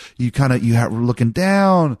balls. You were looking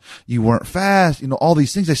down. You weren't fast. All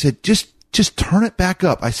these things. I said, just turn it back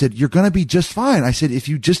up. I said, you're going to be just fine. I said, if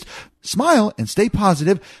you just smile and stay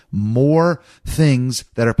positive, more things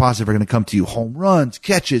that are positive are going to come to you. Home runs,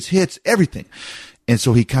 catches, hits, everything. And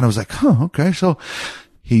so he kind of was like, okay. So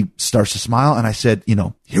he starts to smile and I said,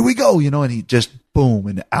 here we go, and he just boom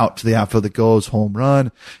and out to the outfield it goes, home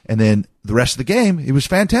run. And then the rest of the game, it was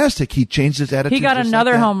fantastic. He changed his attitude. He got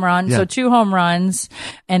another home run. Yeah. So 2 home runs.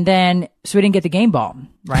 And then, so we didn't get the game ball,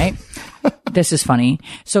 right? This is funny.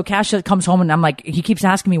 So Cash comes home and I'm like, he keeps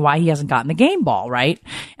asking me why he hasn't gotten the game ball, right?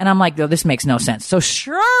 And I'm like, no, this makes no sense. So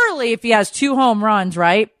surely if he has 2 home runs,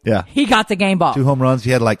 right? Yeah. He got the game ball. 2 home runs.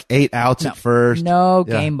 He had like 8 outs at first. No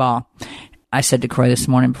game ball. I said to Croy this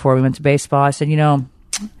morning before we went to baseball, I said,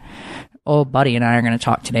 old buddy and I are going to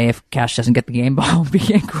talk today if Cash doesn't get the game ball.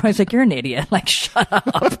 And Croy's like, you're an idiot. Like, shut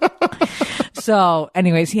up. So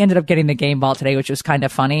anyways, he ended up getting the game ball today, which was kind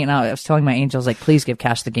of funny. And I was telling my angels, like, please give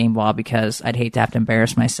Cash the game ball because I'd hate to have to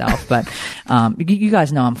embarrass myself. But you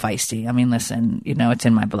guys know I'm feisty. I mean, listen, it's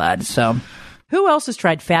in my blood. So who else has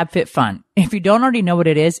tried FabFitFun? If you don't already know what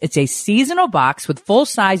it is, it's a seasonal box with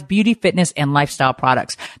full-size beauty, fitness, and lifestyle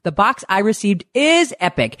products. The box I received is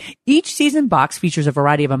epic. Each season box features a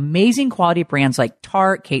variety of amazing quality brands like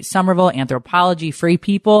Tarte, Kate Somerville, Anthropologie, Free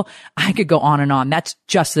People. I could go on and on. That's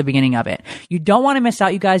just the beginning of it. You don't want to miss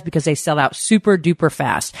out, you guys, because they sell out super duper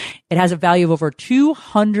fast. It has a value of over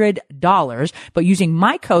 $200, but using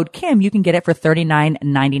my code Kim, you can get it for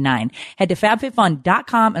 $39.99. Head to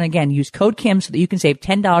FabFitFun.com and again, use code Kim so that you can save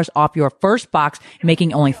 $10 off your first box,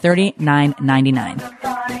 making only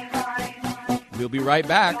 $39.99. We'll be right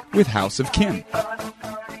back with House of Kim.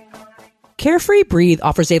 Carefree Breathe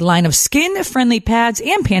offers a line of skin-friendly pads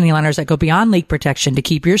and panty liners that go beyond leak protection to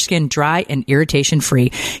keep your skin dry and irritation-free.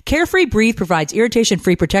 Carefree Breathe provides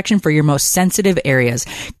irritation-free protection for your most sensitive areas.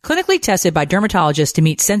 Clinically tested by dermatologists to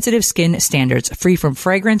meet sensitive skin standards, free from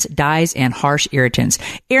fragrance, dyes, and harsh irritants.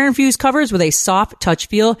 Air-infused covers with a soft touch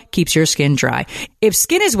feel keeps your skin dry. If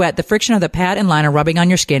skin is wet, the friction of the pad and liner rubbing on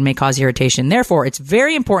your skin may cause irritation. Therefore, it's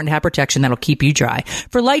very important to have protection that'll keep you dry.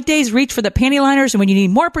 For light days, reach for the panty liners, and when you need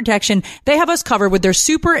more protection, they have us covered with their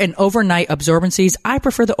super and overnight absorbencies. I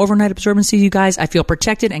prefer the overnight absorbencies, you guys. I feel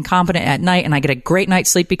protected and confident at night, and I get a great night's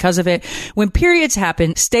sleep because of it. When periods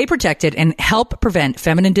happen, stay protected and help prevent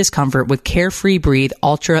feminine discomfort with Carefree Breathe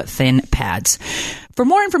Ultra Thin Pads. For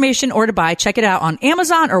more information or to buy, check it out on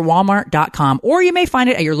Amazon or Walmart.com, or you may find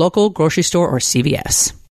it at your local grocery store or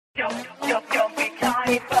CVS.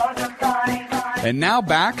 And now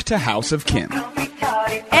back to House of Kim.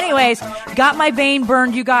 Anyways, got my vein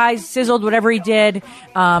burned, you guys, sizzled, whatever he did.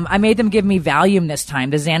 I made them give me Valium this time.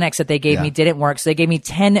 The Xanax that they gave me didn't work, so they gave me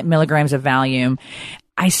 10 milligrams of Valium.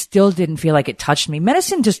 I still didn't feel like it touched me.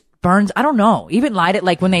 Medicine just burns. I don't know. Even light it,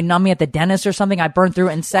 like when they numb me at the dentist or something, I burned through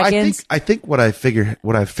it in seconds. I think what I've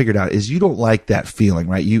figured out is you don't like that feeling,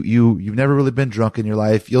 right? You've never really been drunk in your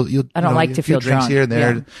life. I don't like to feel drinks drunk here and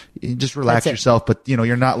there. Yeah. You just relax yourself, but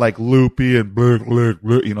you're not like loopy and blah, blah,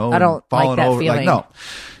 blah, I don't falling like that over. feeling. Like, no.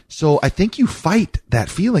 So I think you fight that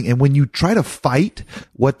feeling. And when you try to fight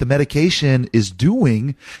what the medication is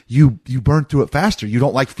doing, you burn through it faster. You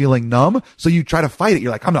don't like feeling numb. So you try to fight it.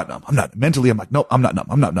 You're like, I'm not numb. Mentally, I'm like, no, I'm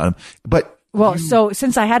not numb. But so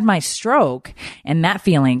since I had my stroke and that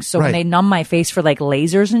feeling, so when Right. they numb my face for like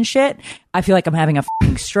lasers and shit, I feel like I'm having a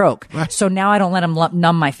fucking stroke. Right. So now I don't let them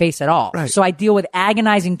numb my face at all. Right. So I deal with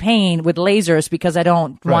agonizing pain with lasers because I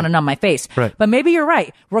don't want to numb my face. Right. But maybe you're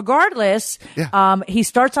right. Regardless, he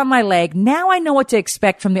starts on my leg. Now I know what to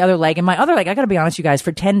expect from the other leg. And my other leg, I got to be honest, you guys,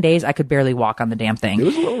 for 10 days, I could barely walk on the damn thing. it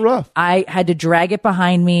was a little rough. I had to drag it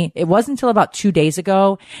behind me. It wasn't until about 3 days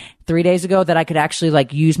ago that I could actually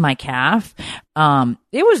like use my calf.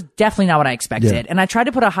 It was definitely not what I expected. Yeah. And I tried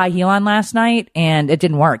to put a high heel on last night and it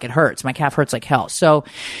didn't work. It hurts. My calf hurts like hell. So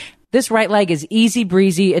this right leg is easy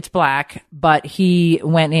breezy. It's black, but he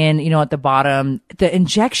went in, at the bottom. The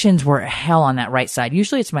injections were hell on that right side.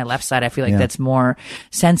 Usually it's my left side. I feel like that's more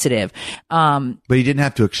sensitive. But he didn't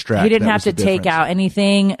have to extract. He didn't have to take out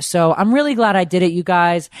anything. So I'm really glad I did it, you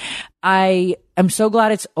guys. I am so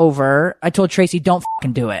glad it's over. I told Tracy, don't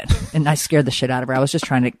fucking do it. And I scared the shit out of her. I was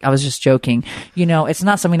just joking. It's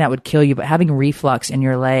not something that would kill you, but having reflux in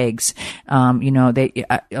your legs, a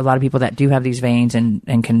lot of people that do have these veins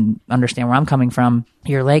and can understand where I'm coming from,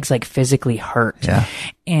 your legs like physically hurt. Yeah.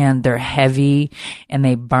 And they're heavy and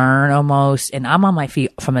they burn almost. And I'm on my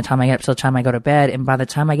feet from the time I get up till the time I go to bed. And by the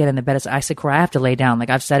time I get in the bed, I said, I have to lay down. Like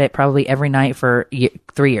I've said it probably every night for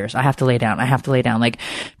 3 years. I have to lay down. Like,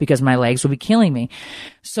 because my legs will be killing me.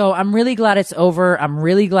 So I'm really glad it's over. I'm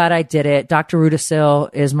really glad I did it. Dr.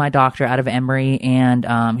 Rudisil is my doctor out of Emory,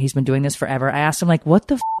 and he's been doing this forever. I asked him, like, what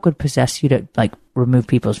the would possess you to, like, remove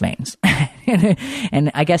people's veins?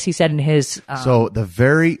 And I guess he said in his... so the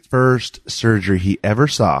very first surgery he ever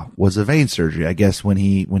saw was a vein surgery, I guess, when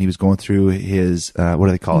he was going through his, what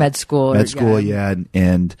do they call it? Med school. And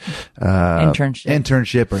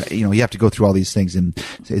internship, or, you have to go through all these things. And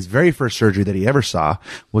his very first surgery that he ever saw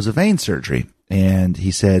was a vein surgery. And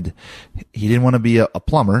he said he didn't want to be a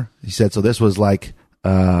plumber. He said, so this was like,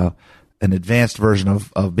 an advanced version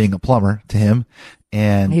of being a plumber to him.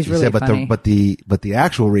 And he's really funny. But the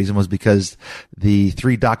actual reason was because the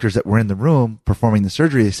 3 doctors that were in the room performing the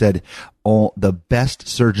surgery, they said, the best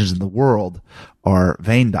surgeons in the world are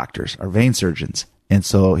vein doctors, are vein surgeons. And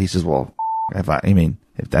so he says, well,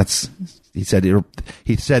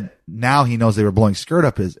 he said now he knows they were blowing smoke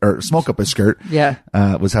up his skirt. Yeah.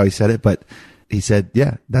 Was how he said it. But he said,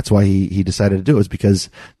 yeah, that's why he decided to do it, was because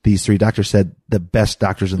these 3 doctors said the best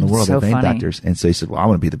doctors in the world are vein doctors. And so he said, well, I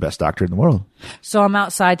want to be the best doctor in the world. So I'm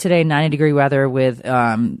outside today, 90-degree weather with,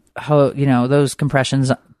 those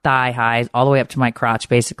compressions, thigh highs all the way up to my crotch,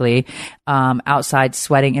 basically, outside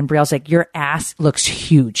sweating. And Brielle's like, your ass looks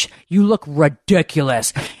huge. You look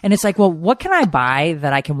ridiculous. And it's like, well, what can I buy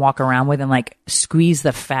that I can walk around with and like squeeze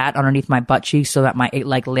the fat underneath my butt cheeks so that it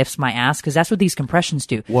like lifts my ass? Because that's what these compressions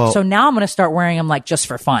do. Well, so now I'm going to start wearing them like just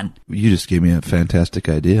for fun. You just gave me a fantastic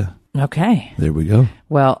idea. Okay. There we go.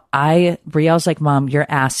 Well, Brielle's like, Mom, your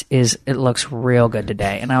ass it looks real good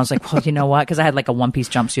today. And I was like, well, you know what? Cause I had like a 1-piece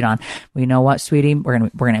jumpsuit on. Well, you know what, sweetie? We're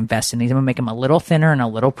going to invest in these. I'm going to make them a little thinner and a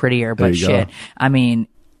little prettier, but shit. Go. I mean,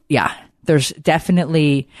 yeah, there's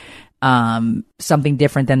definitely, something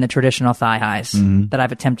different than the traditional thigh highs that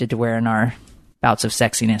I've attempted to wear in our bouts of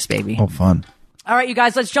sexiness, baby. Oh, fun. All right, you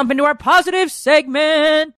guys, let's jump into our positive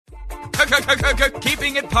segment.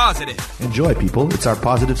 Keeping it positive. Enjoy, people. It's our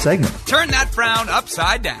positive segment. Turn that frown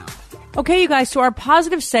upside down. Okay, you guys, so our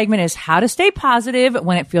positive segment is how to stay positive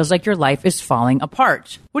when it feels like your life is falling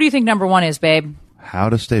apart. What do you think number 1 is, babe? How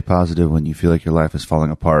to stay positive when you feel like your life is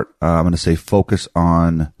falling apart. I'm going to say focus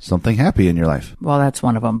on something happy in your life. Well, that's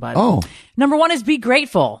one of them, but number 1 is be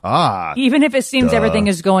grateful. Even if it seems everything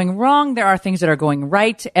is going wrong, there are things that are going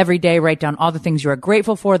right. Every day, write down all the things you are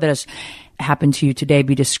grateful for that has happened to you today.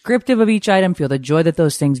 Be descriptive of each item. Feel the joy that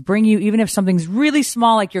those things bring you. Even if something's really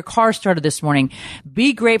small, like your car started this morning,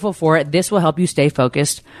 be grateful for it. This will help you stay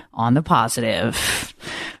focused on the positive.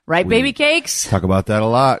 Right, baby cakes? Talk about that a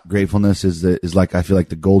lot. Gratefulness is like, I feel like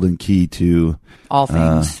the golden key to all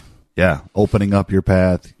things. Opening up your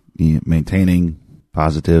path, maintaining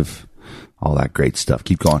positive, all that great stuff.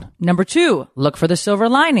 Keep going. Number 2, look for the silver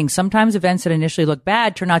lining. Sometimes events that initially look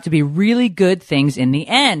bad turn out to be really good things in the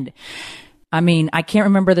end. I mean, I can't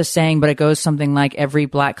remember the saying, but it goes something like every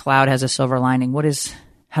black cloud has a silver lining.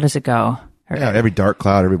 How does it go? Yeah, every dark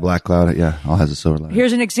cloud, every black cloud, all has a silver lining.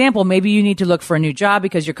 Here's an example. Maybe you need to look for a new job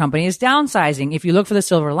because your company is downsizing. If you look for the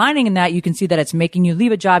silver lining in that, you can see that it's making you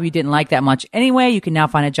leave a job you didn't like that much anyway. You can now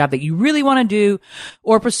find a job that you really want to do,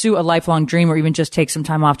 or pursue a lifelong dream, or even just take some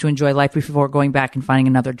time off to enjoy life before going back and finding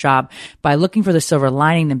another job. By looking for the silver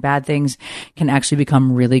lining, then bad things can actually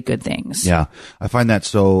become really good things. Yeah, I find that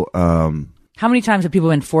so... How many times have people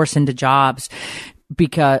been forced into jobs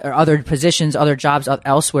or other positions, other jobs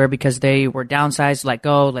elsewhere because they were downsized, let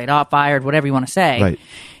go, laid off, fired, whatever you want to say.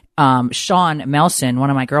 Right. Sean Melson,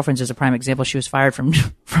 one of my girlfriends, is a prime example. She was fired from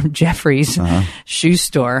Jeffrey's shoe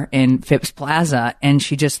store in Phipps Plaza, and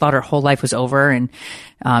she just thought her whole life was over. And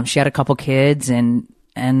she had a couple kids, and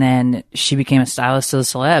then she became a stylist to the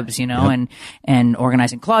celebs, and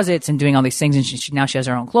organizing closets and doing all these things. And now she has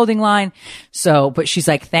her own clothing line. So, but she's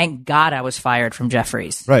like, thank God I was fired from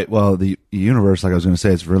Jeffrey's. Right. Well, the universe, like I was going to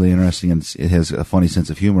say, it's really interesting, and it has a funny sense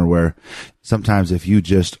of humor where sometimes if you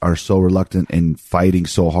just are so reluctant and fighting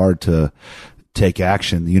so hard to take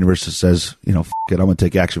action, the universe just says, f it, I'm going to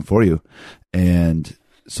take action for you. And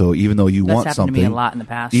so even though you want something, to me a lot in the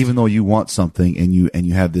past. Even though you want something and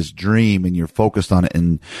you have this dream and you're focused on it,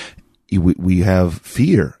 and we have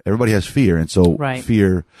fear. Everybody has fear, and so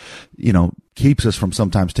fear, keeps us from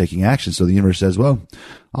sometimes taking action. So the universe says, "Well,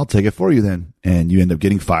 I'll take it for you then," and you end up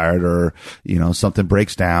getting fired, or something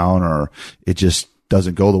breaks down, or it just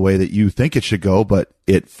doesn't go the way that you think it should go, but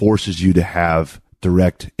it forces you to have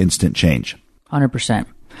direct, instant change. 100%.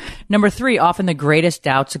 Number 3, often the greatest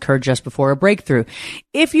doubts occur just before a breakthrough.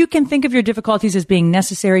 If you can think of your difficulties as being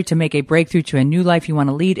necessary to make a breakthrough to a new life you want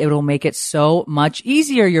to lead, it will make it so much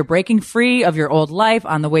easier. You're breaking free of your old life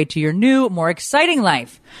on the way to your new, more exciting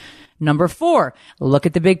life. Number 4, look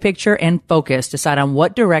at the big picture and focus. Decide on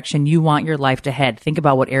what direction you want your life to head. Think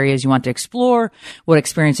about what areas you want to explore, what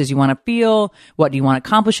experiences you want to feel, what do you want to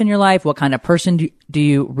accomplish in your life, what kind of person do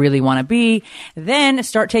you really want to be. Then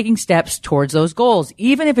start taking steps towards those goals.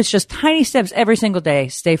 Even if it's just tiny steps every single day,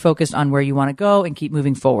 stay focused on where you want to go and keep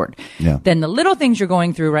moving forward. Yeah. Then the little things you're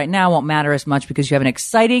going through right now won't matter as much because you have an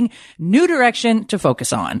exciting new direction to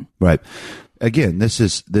focus on. Right. Again, this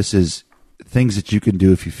is things that you can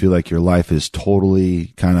do if you feel like your life is totally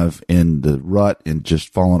kind of in the rut and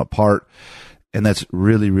just falling apart. And that's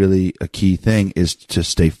really, really a key thing, is to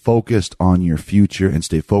stay focused on your future and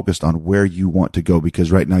stay focused on where you want to go, because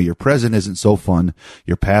right now your present isn't so fun.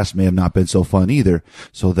 Your past may have not been so fun either.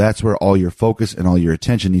 So that's where all your focus and all your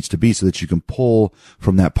attention needs to be, so that you can pull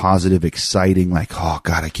from that positive, exciting, like, oh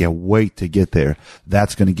God, I can't wait to get there.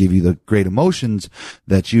 That's going to give you the great emotions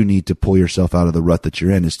that you need to pull yourself out of the rut that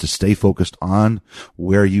you're in, is to stay focused on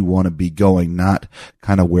where you want to be going, not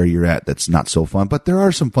kind of where you're at. That's not so fun, but there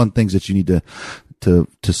are some fun things that you need to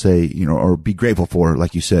say, you know, or be grateful for,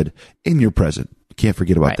 like you said, in your present. Can't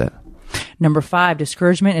forget about that. Number 5,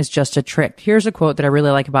 discouragement is just a trick. Here's a quote that I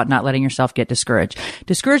really like about not letting yourself get discouraged.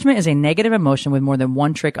 Discouragement is a negative emotion with more than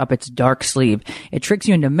one trick up its dark sleeve. It tricks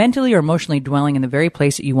you into mentally or emotionally dwelling in the very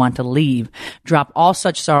place that you want to leave. Drop all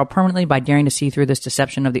such sorrow permanently by daring to see through this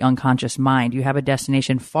deception of the unconscious mind. You have a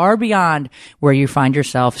destination far beyond where you find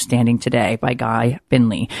yourself standing today, by Guy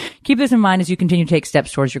Finley. Keep this in mind as you continue to take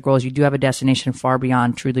steps towards your goals. You do have a destination far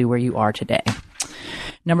beyond truly where you are today.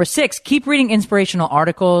 Number 6, keep reading inspirational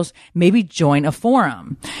articles. Maybe join a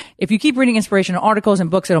forum. If you keep reading inspirational articles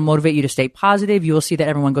and books, it'll motivate you to stay positive. You will see that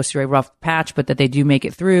everyone goes through a rough patch, but that they do make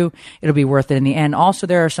it through. It'll be worth it in the end. Also,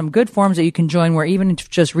 there are some good forums that you can join where even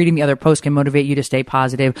just reading the other posts can motivate you to stay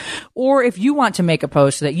positive. Or if you want to make a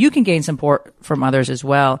post so that you can gain support from others as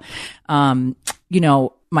well. You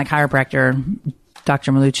know, my chiropractor,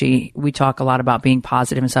 Dr. Malucci, we talk a lot about being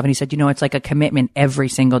positive and stuff. And he said, you know, it's like a commitment every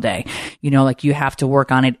single day. You know, like you have to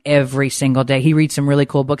work on it every single day. He reads some really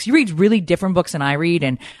cool books. He reads really different books than I read,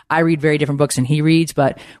 and I read very different books than he reads,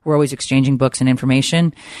 but we're always exchanging books and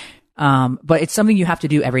information. But it's something you have to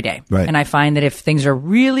do every day. Right. And I find that if things are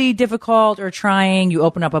really difficult or trying, you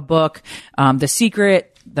open up a book. The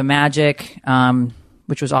Secret, The Magic,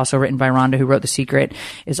 which was also written by Rhonda, who wrote The Secret,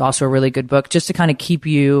 is also a really good book, just to kind of keep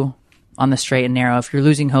you on the straight and narrow. If you're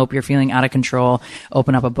losing hope, you're feeling out of control,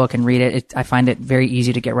 open up a book and read it. I find it very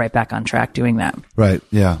easy to get right back on track doing that. Right.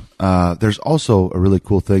 Yeah. There's also a really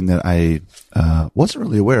cool thing that I wasn't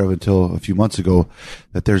really aware of until a few months ago,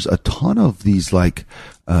 that there's a ton of these like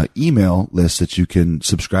email lists that you can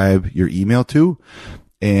subscribe your email to.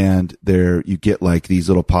 And there you get like these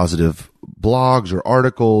little positive blogs or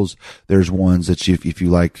articles. There's ones that if you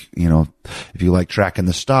like, you know, if you like tracking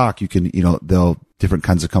the stock, you can, you know, different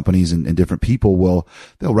kinds of companies and different people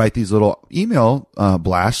they'll write these little email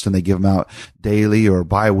blasts, and they give them out daily or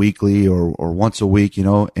bi-weekly or once a week, you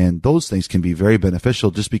know, and those things can be very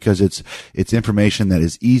beneficial just because it's information that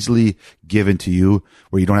is easily given to you,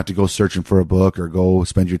 where you don't have to go searching for a book or go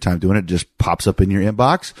spend your time doing it. It just pops up in your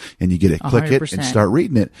inbox and you get it, click 100%. It and start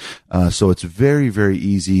reading it. So it's very, very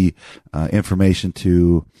easy information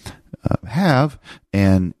to have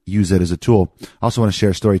and use it as a tool. I also want to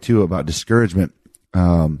share a story too about discouragement.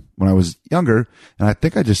 When I was younger, and I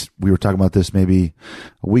think we were talking about this maybe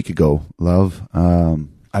a week ago, love.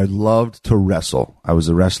 I loved to wrestle. I was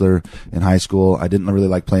a wrestler in high school. I didn't really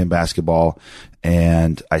like playing basketball,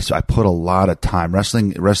 and I put a lot of time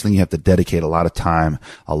wrestling. You have to dedicate a lot of time,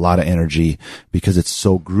 a lot of energy, because it's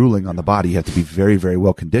so grueling on the body. You have to be very, very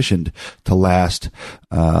well conditioned to last,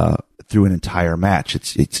 through an entire match.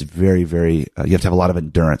 It's very, very, you have to have a lot of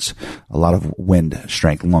endurance, a lot of wind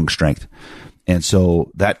strength, lung strength. And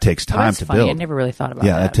so that takes time to build. I never really thought about that.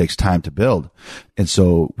 Yeah, that takes time to build. And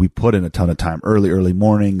so we put in a ton of time, early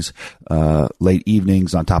mornings, late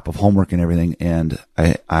evenings on top of homework and everything. And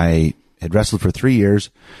I had wrestled for 3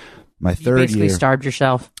 years. My third year. You basically starved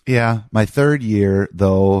yourself. Yeah. My third year,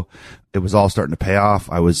 though, it was all starting to pay off.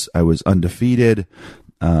 I was undefeated,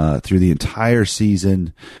 through the entire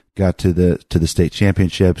season, got to the state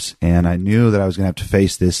championships. And I knew that I was going to have to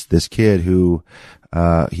face this kid who,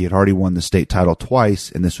 he had already won the state title twice,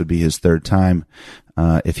 and this would be his third time,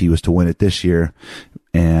 if he was to win it this year.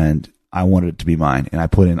 And I wanted it to be mine. And I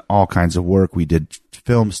put in all kinds of work. We did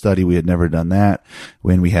film study. We had never done that.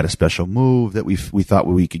 When we had a special move that we thought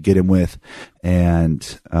we could get him with.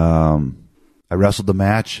 And, I wrestled the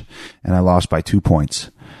match and I lost by 2 points.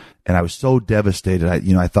 And I was so devastated.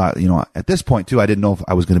 I thought, at this point too, I didn't know if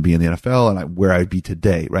I was going to be in the NFL and where I'd be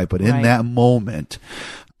today. Right. But in that moment,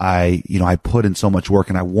 I put in so much work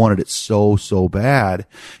and I wanted it so, so bad,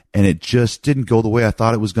 and it just didn't go the way I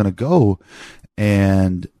thought it was going to go.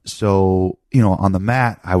 And so, on the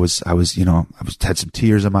mat, I had some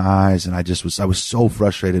tears in my eyes, and I was so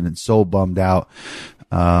frustrated and so bummed out.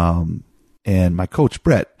 And my coach,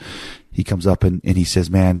 Brett, he comes up and he says,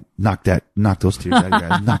 man, knock those tears out of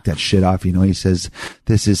your eyes, knock that shit off. He says,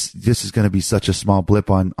 this is going to be such a small blip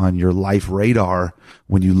on your life radar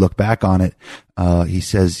when you look back on it. he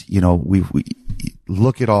says, you know, we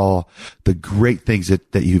look at all the great things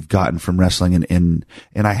that you've gotten from wrestling. And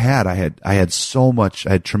I had so much,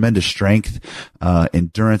 I had tremendous strength,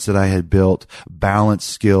 endurance that I had built, balance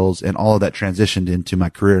skills, and all of that transitioned into my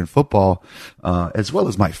career in football, as well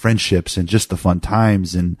as my friendships and just the fun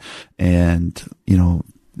times and, you know,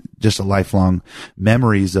 just a lifelong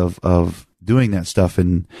memories of doing that stuff.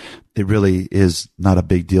 And it really is not a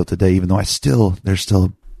big deal today, even though there's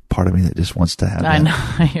still part of me that just wants to have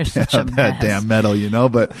that damn medal, you know,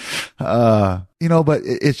 but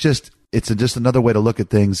it's just another way to look at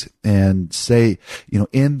things and say, you know,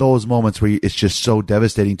 in those moments where it's just so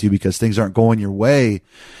devastating to you because things aren't going your way,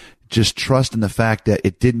 just trust in the fact that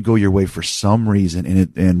it didn't go your way for some reason.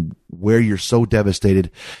 And where you're so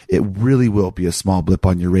devastated, it really will be a small blip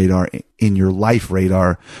on your radar, in your life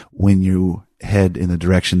radar, when you head in the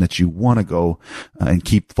direction that you want to go, and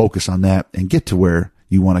keep focus on that and get to where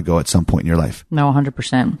you want to go at some point in your life. No,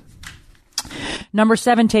 100%. Number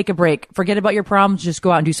 7, take a break. Forget about your problems. Just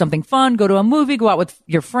go out and do something fun. Go to a movie. Go out with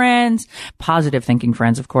your friends. Positive thinking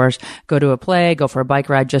friends, of course. Go to a play. Go for a bike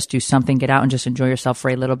ride. Just do something. Get out and just enjoy yourself for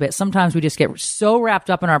a little bit. Sometimes we just get so wrapped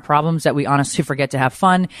up in our problems that we honestly forget to have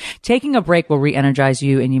fun. Taking a break will re-energize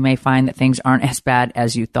you, and you may find that things aren't as bad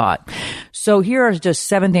as you thought. So here are just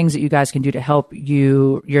 7 things that you guys can do to help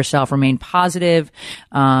yourself remain positive,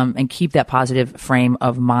 and keep that positive frame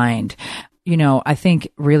of mind. You know, I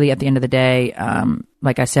think really at the end of the day,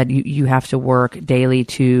 like I said, you have to work daily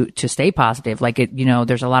to stay positive. Like you know,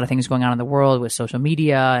 there's a lot of things going on in the world with social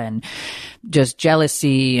media and just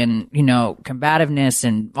jealousy and, you know, combativeness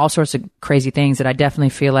and all sorts of crazy things that I definitely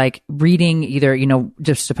feel like reading, either, you know,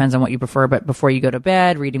 just depends on what you prefer, but before you go to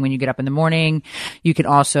bed, reading when you get up in the morning. You can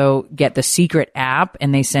also get the Secret app,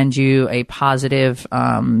 and they send you a positive,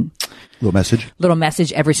 little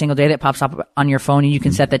message every single day that pops up on your phone, and you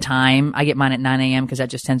can set the time. I get mine at 9 a.m. because that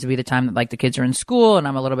just tends to be the time that, like, the kids are in school and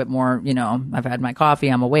I'm a little bit more, you know, I've had my coffee,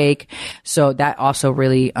 I'm awake. So that also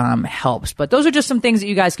really helps. But those are just some things that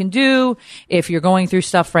you guys can do if you're going through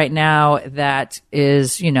stuff right now that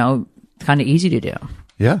is, you know, kind of easy to do.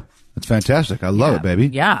 Yeah. That's fantastic. I love it, baby.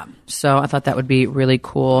 Yeah. So I thought that would be really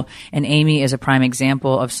cool. And Amy is a prime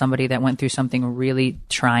example of somebody that went through something really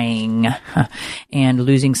trying and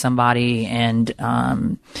losing somebody and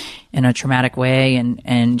in a traumatic way.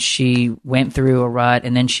 And she went through a rut,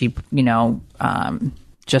 and then she, you know,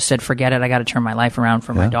 just said, forget it. I got to turn my life around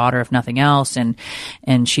for my daughter, if nothing else.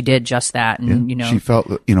 And she did just that. And, you know, she felt,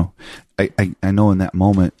 you know, I know in that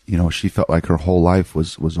moment, you know, she felt like her whole life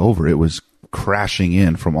was over. It was crashing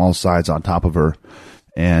in from all sides on top of her,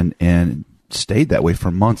 and stayed that way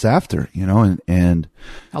for months after, you know, and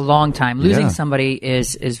a long time. Losing somebody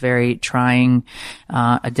is very trying,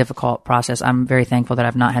 a difficult process. I'm very thankful that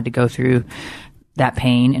I've not had to go through that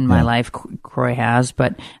pain in my life. Croy has,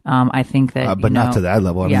 but I think that, but not to that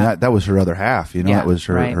level. I mean, that was her other half. You know, that was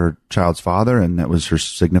her child's father, and that was her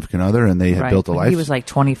significant other, and they had built a life. He was like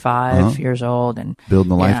 25 years old, and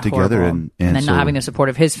building a life together, and then not having the support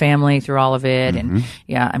of his family through all of it. And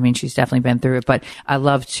I mean, she's definitely been through it. But I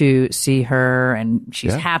love to see her, and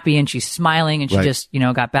she's happy, and she's smiling, and she just, you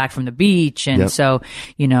know, got back from the beach, and so,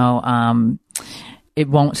 you know, it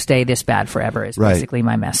won't stay this bad forever is basically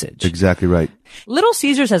my message. Exactly right. Little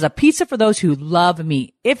Caesars has a pizza for those who love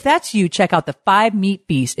meat. If that's you, check out the 5 Meat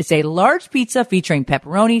Feast. It's a large pizza featuring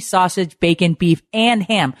pepperoni, sausage, bacon, beef, and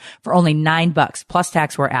ham for only $9 plus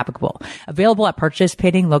tax where applicable. Available at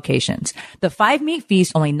participating locations. The 5 Meat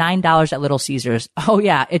Feast, only $9 at Little Caesars. Oh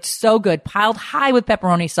yeah, it's so good. Piled high with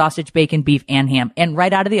pepperoni, sausage, bacon, beef, and ham, and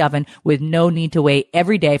right out of the oven with no need to wait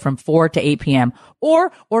every day from 4 to 8 p.m.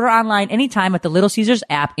 Or order online anytime at the Little Caesars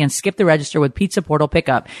app and skip the register with Pizza Portal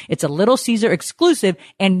pickup. It's a Little Caesar exclusive,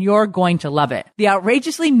 and you're going to love it. The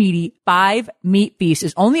outrageously meaty 5 Meat Feast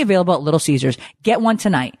is only available at Little Caesars. Get one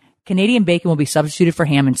tonight. Canadian bacon will be substituted for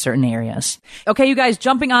ham in certain areas. Okay, you guys,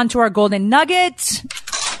 jumping on to our golden nuggets.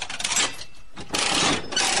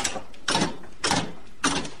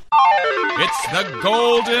 It's the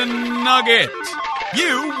golden nugget.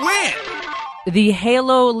 You win. The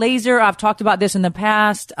Halo laser, I've talked about this in the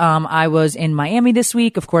past. I was in Miami this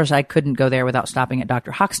week. Of course, I couldn't go there without stopping at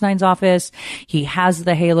Dr. Hochstein's office. He has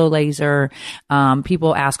the Halo laser.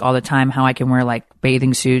 People ask all the time how I can wear like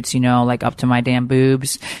bathing suits, you know, like up to my damn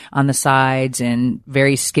boobs on the sides and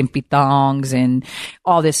very skimpy thongs and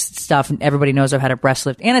all this stuff. And everybody knows I've had a breast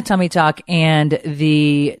lift and a tummy tuck, and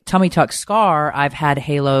the tummy tuck scar I've had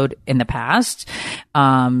haloed in the past.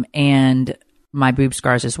 And my boob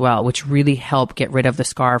scars as well, which really help get rid of the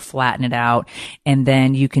scar, flatten it out. And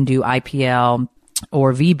then you can do IPL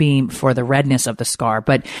or V-beam for the redness of the scar.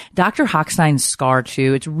 But Dr. Hochstein's scar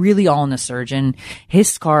too, it's really all in the surgeon. His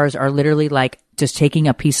scars are literally like just taking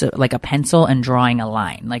a piece of like a pencil and drawing a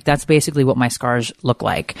line. Like that's basically what my scars look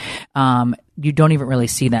like. You don't even really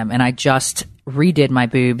see them. And I just redid my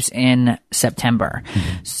boobs in September.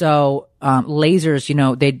 Mm-hmm. So,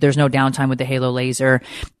 lasers, there's no downtime with the Halo laser.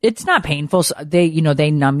 It's not painful. So they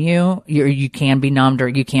numb you. You can be numbed or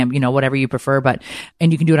you can, whatever you prefer,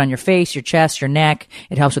 and you can do it on your face, your chest, your neck.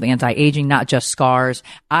 It helps with anti-aging, not just scars.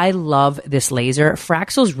 I love this laser.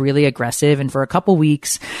 Fraxel's really aggressive. And for a couple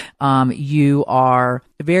weeks, you are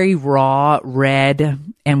very raw, red.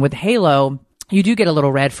 And with Halo, you do get a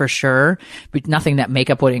little red for sure, but nothing that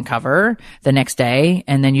makeup wouldn't cover the next day.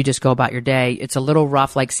 And then you just go about your day. It's a little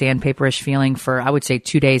rough, like sandpaperish feeling for, I would say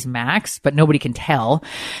 2 days max, but nobody can tell.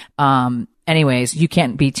 Anyways, you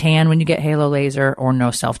can't be tan when you get Halo laser or no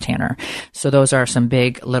self tanner. So those are some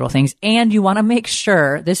big little things. And you want to make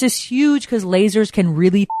sure, this is huge because lasers can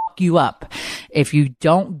really you up if you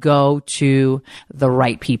don't go to the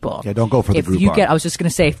right people. Yeah, don't go for the Groupon. I was just going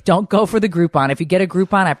to say, don't go for the Groupon. If you get a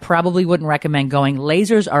Groupon, I probably wouldn't recommend going.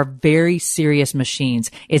 Lasers are very serious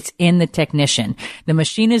machines. It's in the technician. The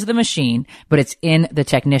machine is the machine, but it's in the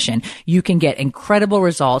technician. You can get incredible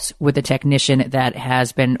results with a technician that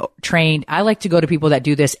has been trained. I like to go to people that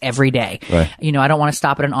do this every day. Right. I don't want to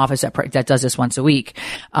stop at an office that does this once a week.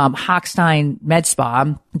 Hochstein Med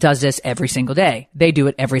Spa does this every single day. They do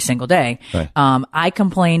it every single day. Right. I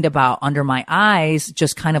complained about under my eyes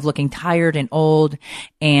just kind of looking tired and old,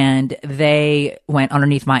 and they went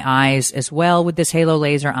underneath my eyes as well with this Halo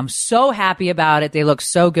laser. I'm so happy about it. They look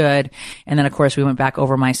so good. And then of course we went back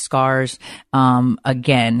over my scars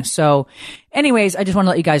again. So anyways, I just want to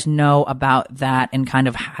let you guys know about that and kind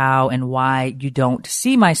of how and why you don't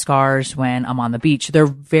see my scars when I'm on the beach. They're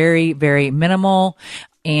very, very minimal.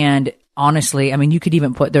 And honestly, I mean, you could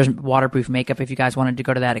even there's waterproof makeup if you guys wanted to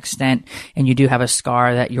go to that extent and you do have a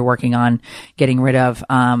scar that you're working on getting rid of,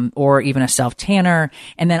 or even a self tanner.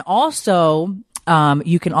 And then also,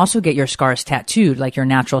 you can also get your scars tattooed, like your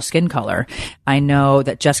natural skin color. I know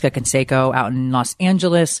that Jessica Canseco out in Los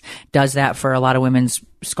Angeles does that for a lot of women's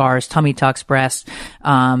scars, tummy tucks, breasts.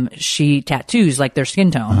 She tattoos like their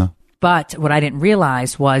skin tone. Uh-huh. But what I didn't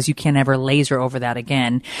realize was you can never laser over that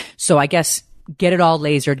again. So I guess get it all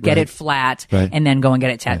lasered, get it flat, and then go and get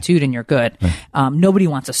it tattooed, and you're good. Right. Nobody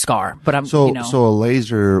wants a scar, but so a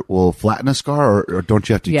laser will flatten a scar, or don't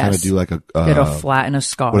you have to kind of do like it'll flatten a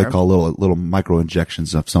scar? What they call little micro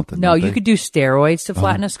injections of something? No, you could do steroids to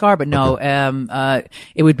flatten a scar, but no,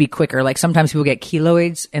 it would be quicker. Like sometimes people get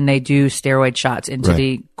keloids and they do steroid shots into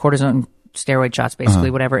the cortisone. Steroid shots, basically,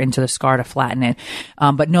 whatever, into the scar to flatten it.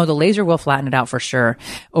 But no, the laser will flatten it out for sure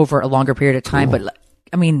over a longer period of time. Cool. But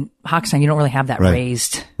I mean, Hochstein, you don't really have that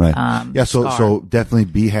raised. Right. So definitely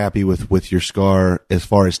be happy with your scar as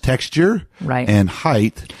far as texture and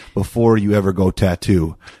height before you ever go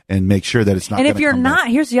tattoo, and make sure that it's not. And if you're not,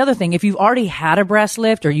 here's the other thing: if you've already had a breast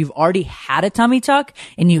lift or you've already had a tummy tuck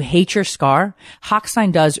and you hate your scar,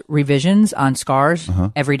 Hochstein does revisions on scars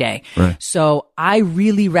every day. Right. So I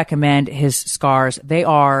really recommend his scars. They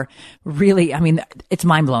are really, I mean, it's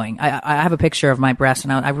mind blowing. I have a picture of my breast,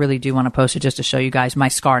 and I really do want to post it just to show you guys my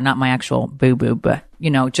scar, not my actual boo-boo, but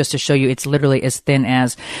just to show you it's literally as thin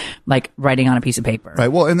as like writing on a piece of paper. Right.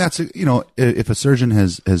 Well, and that's, if a surgeon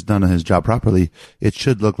has done his job properly, it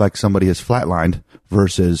should look like somebody is flatlined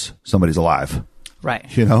versus somebody's alive. Right.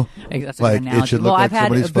 That's a good analogy. I've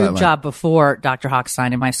had a boob job before Dr. Hochstein,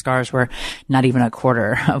 and my scars were not even a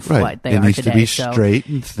quarter of what they are today. It needs to be straight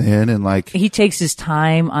and thin, and like he takes his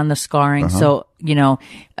time on the scarring. So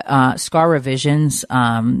scar revisions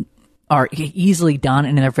are easily done,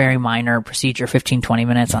 and they're very minor procedure, 15-20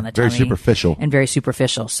 minutes on the tummy. Very superficial. And very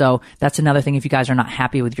superficial. So that's another thing. If you guys are not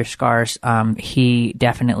happy with your scars, he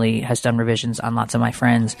definitely has done revisions on lots of my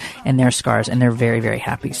friends and their scars, and they're very, very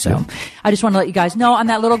happy. So I just want to let you guys know on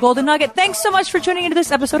that little golden nugget. Thanks so much for tuning into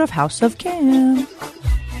this episode of House of Kim.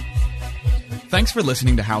 Thanks for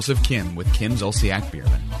listening to House of Kim with Kim Zolciak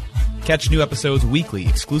Biermann. Catch new episodes weekly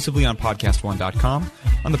exclusively on PodcastOne.com,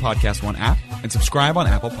 on the Podcast One app, and subscribe on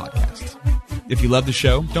Apple Podcasts. If you love the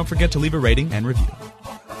show, don't forget to leave a rating and review.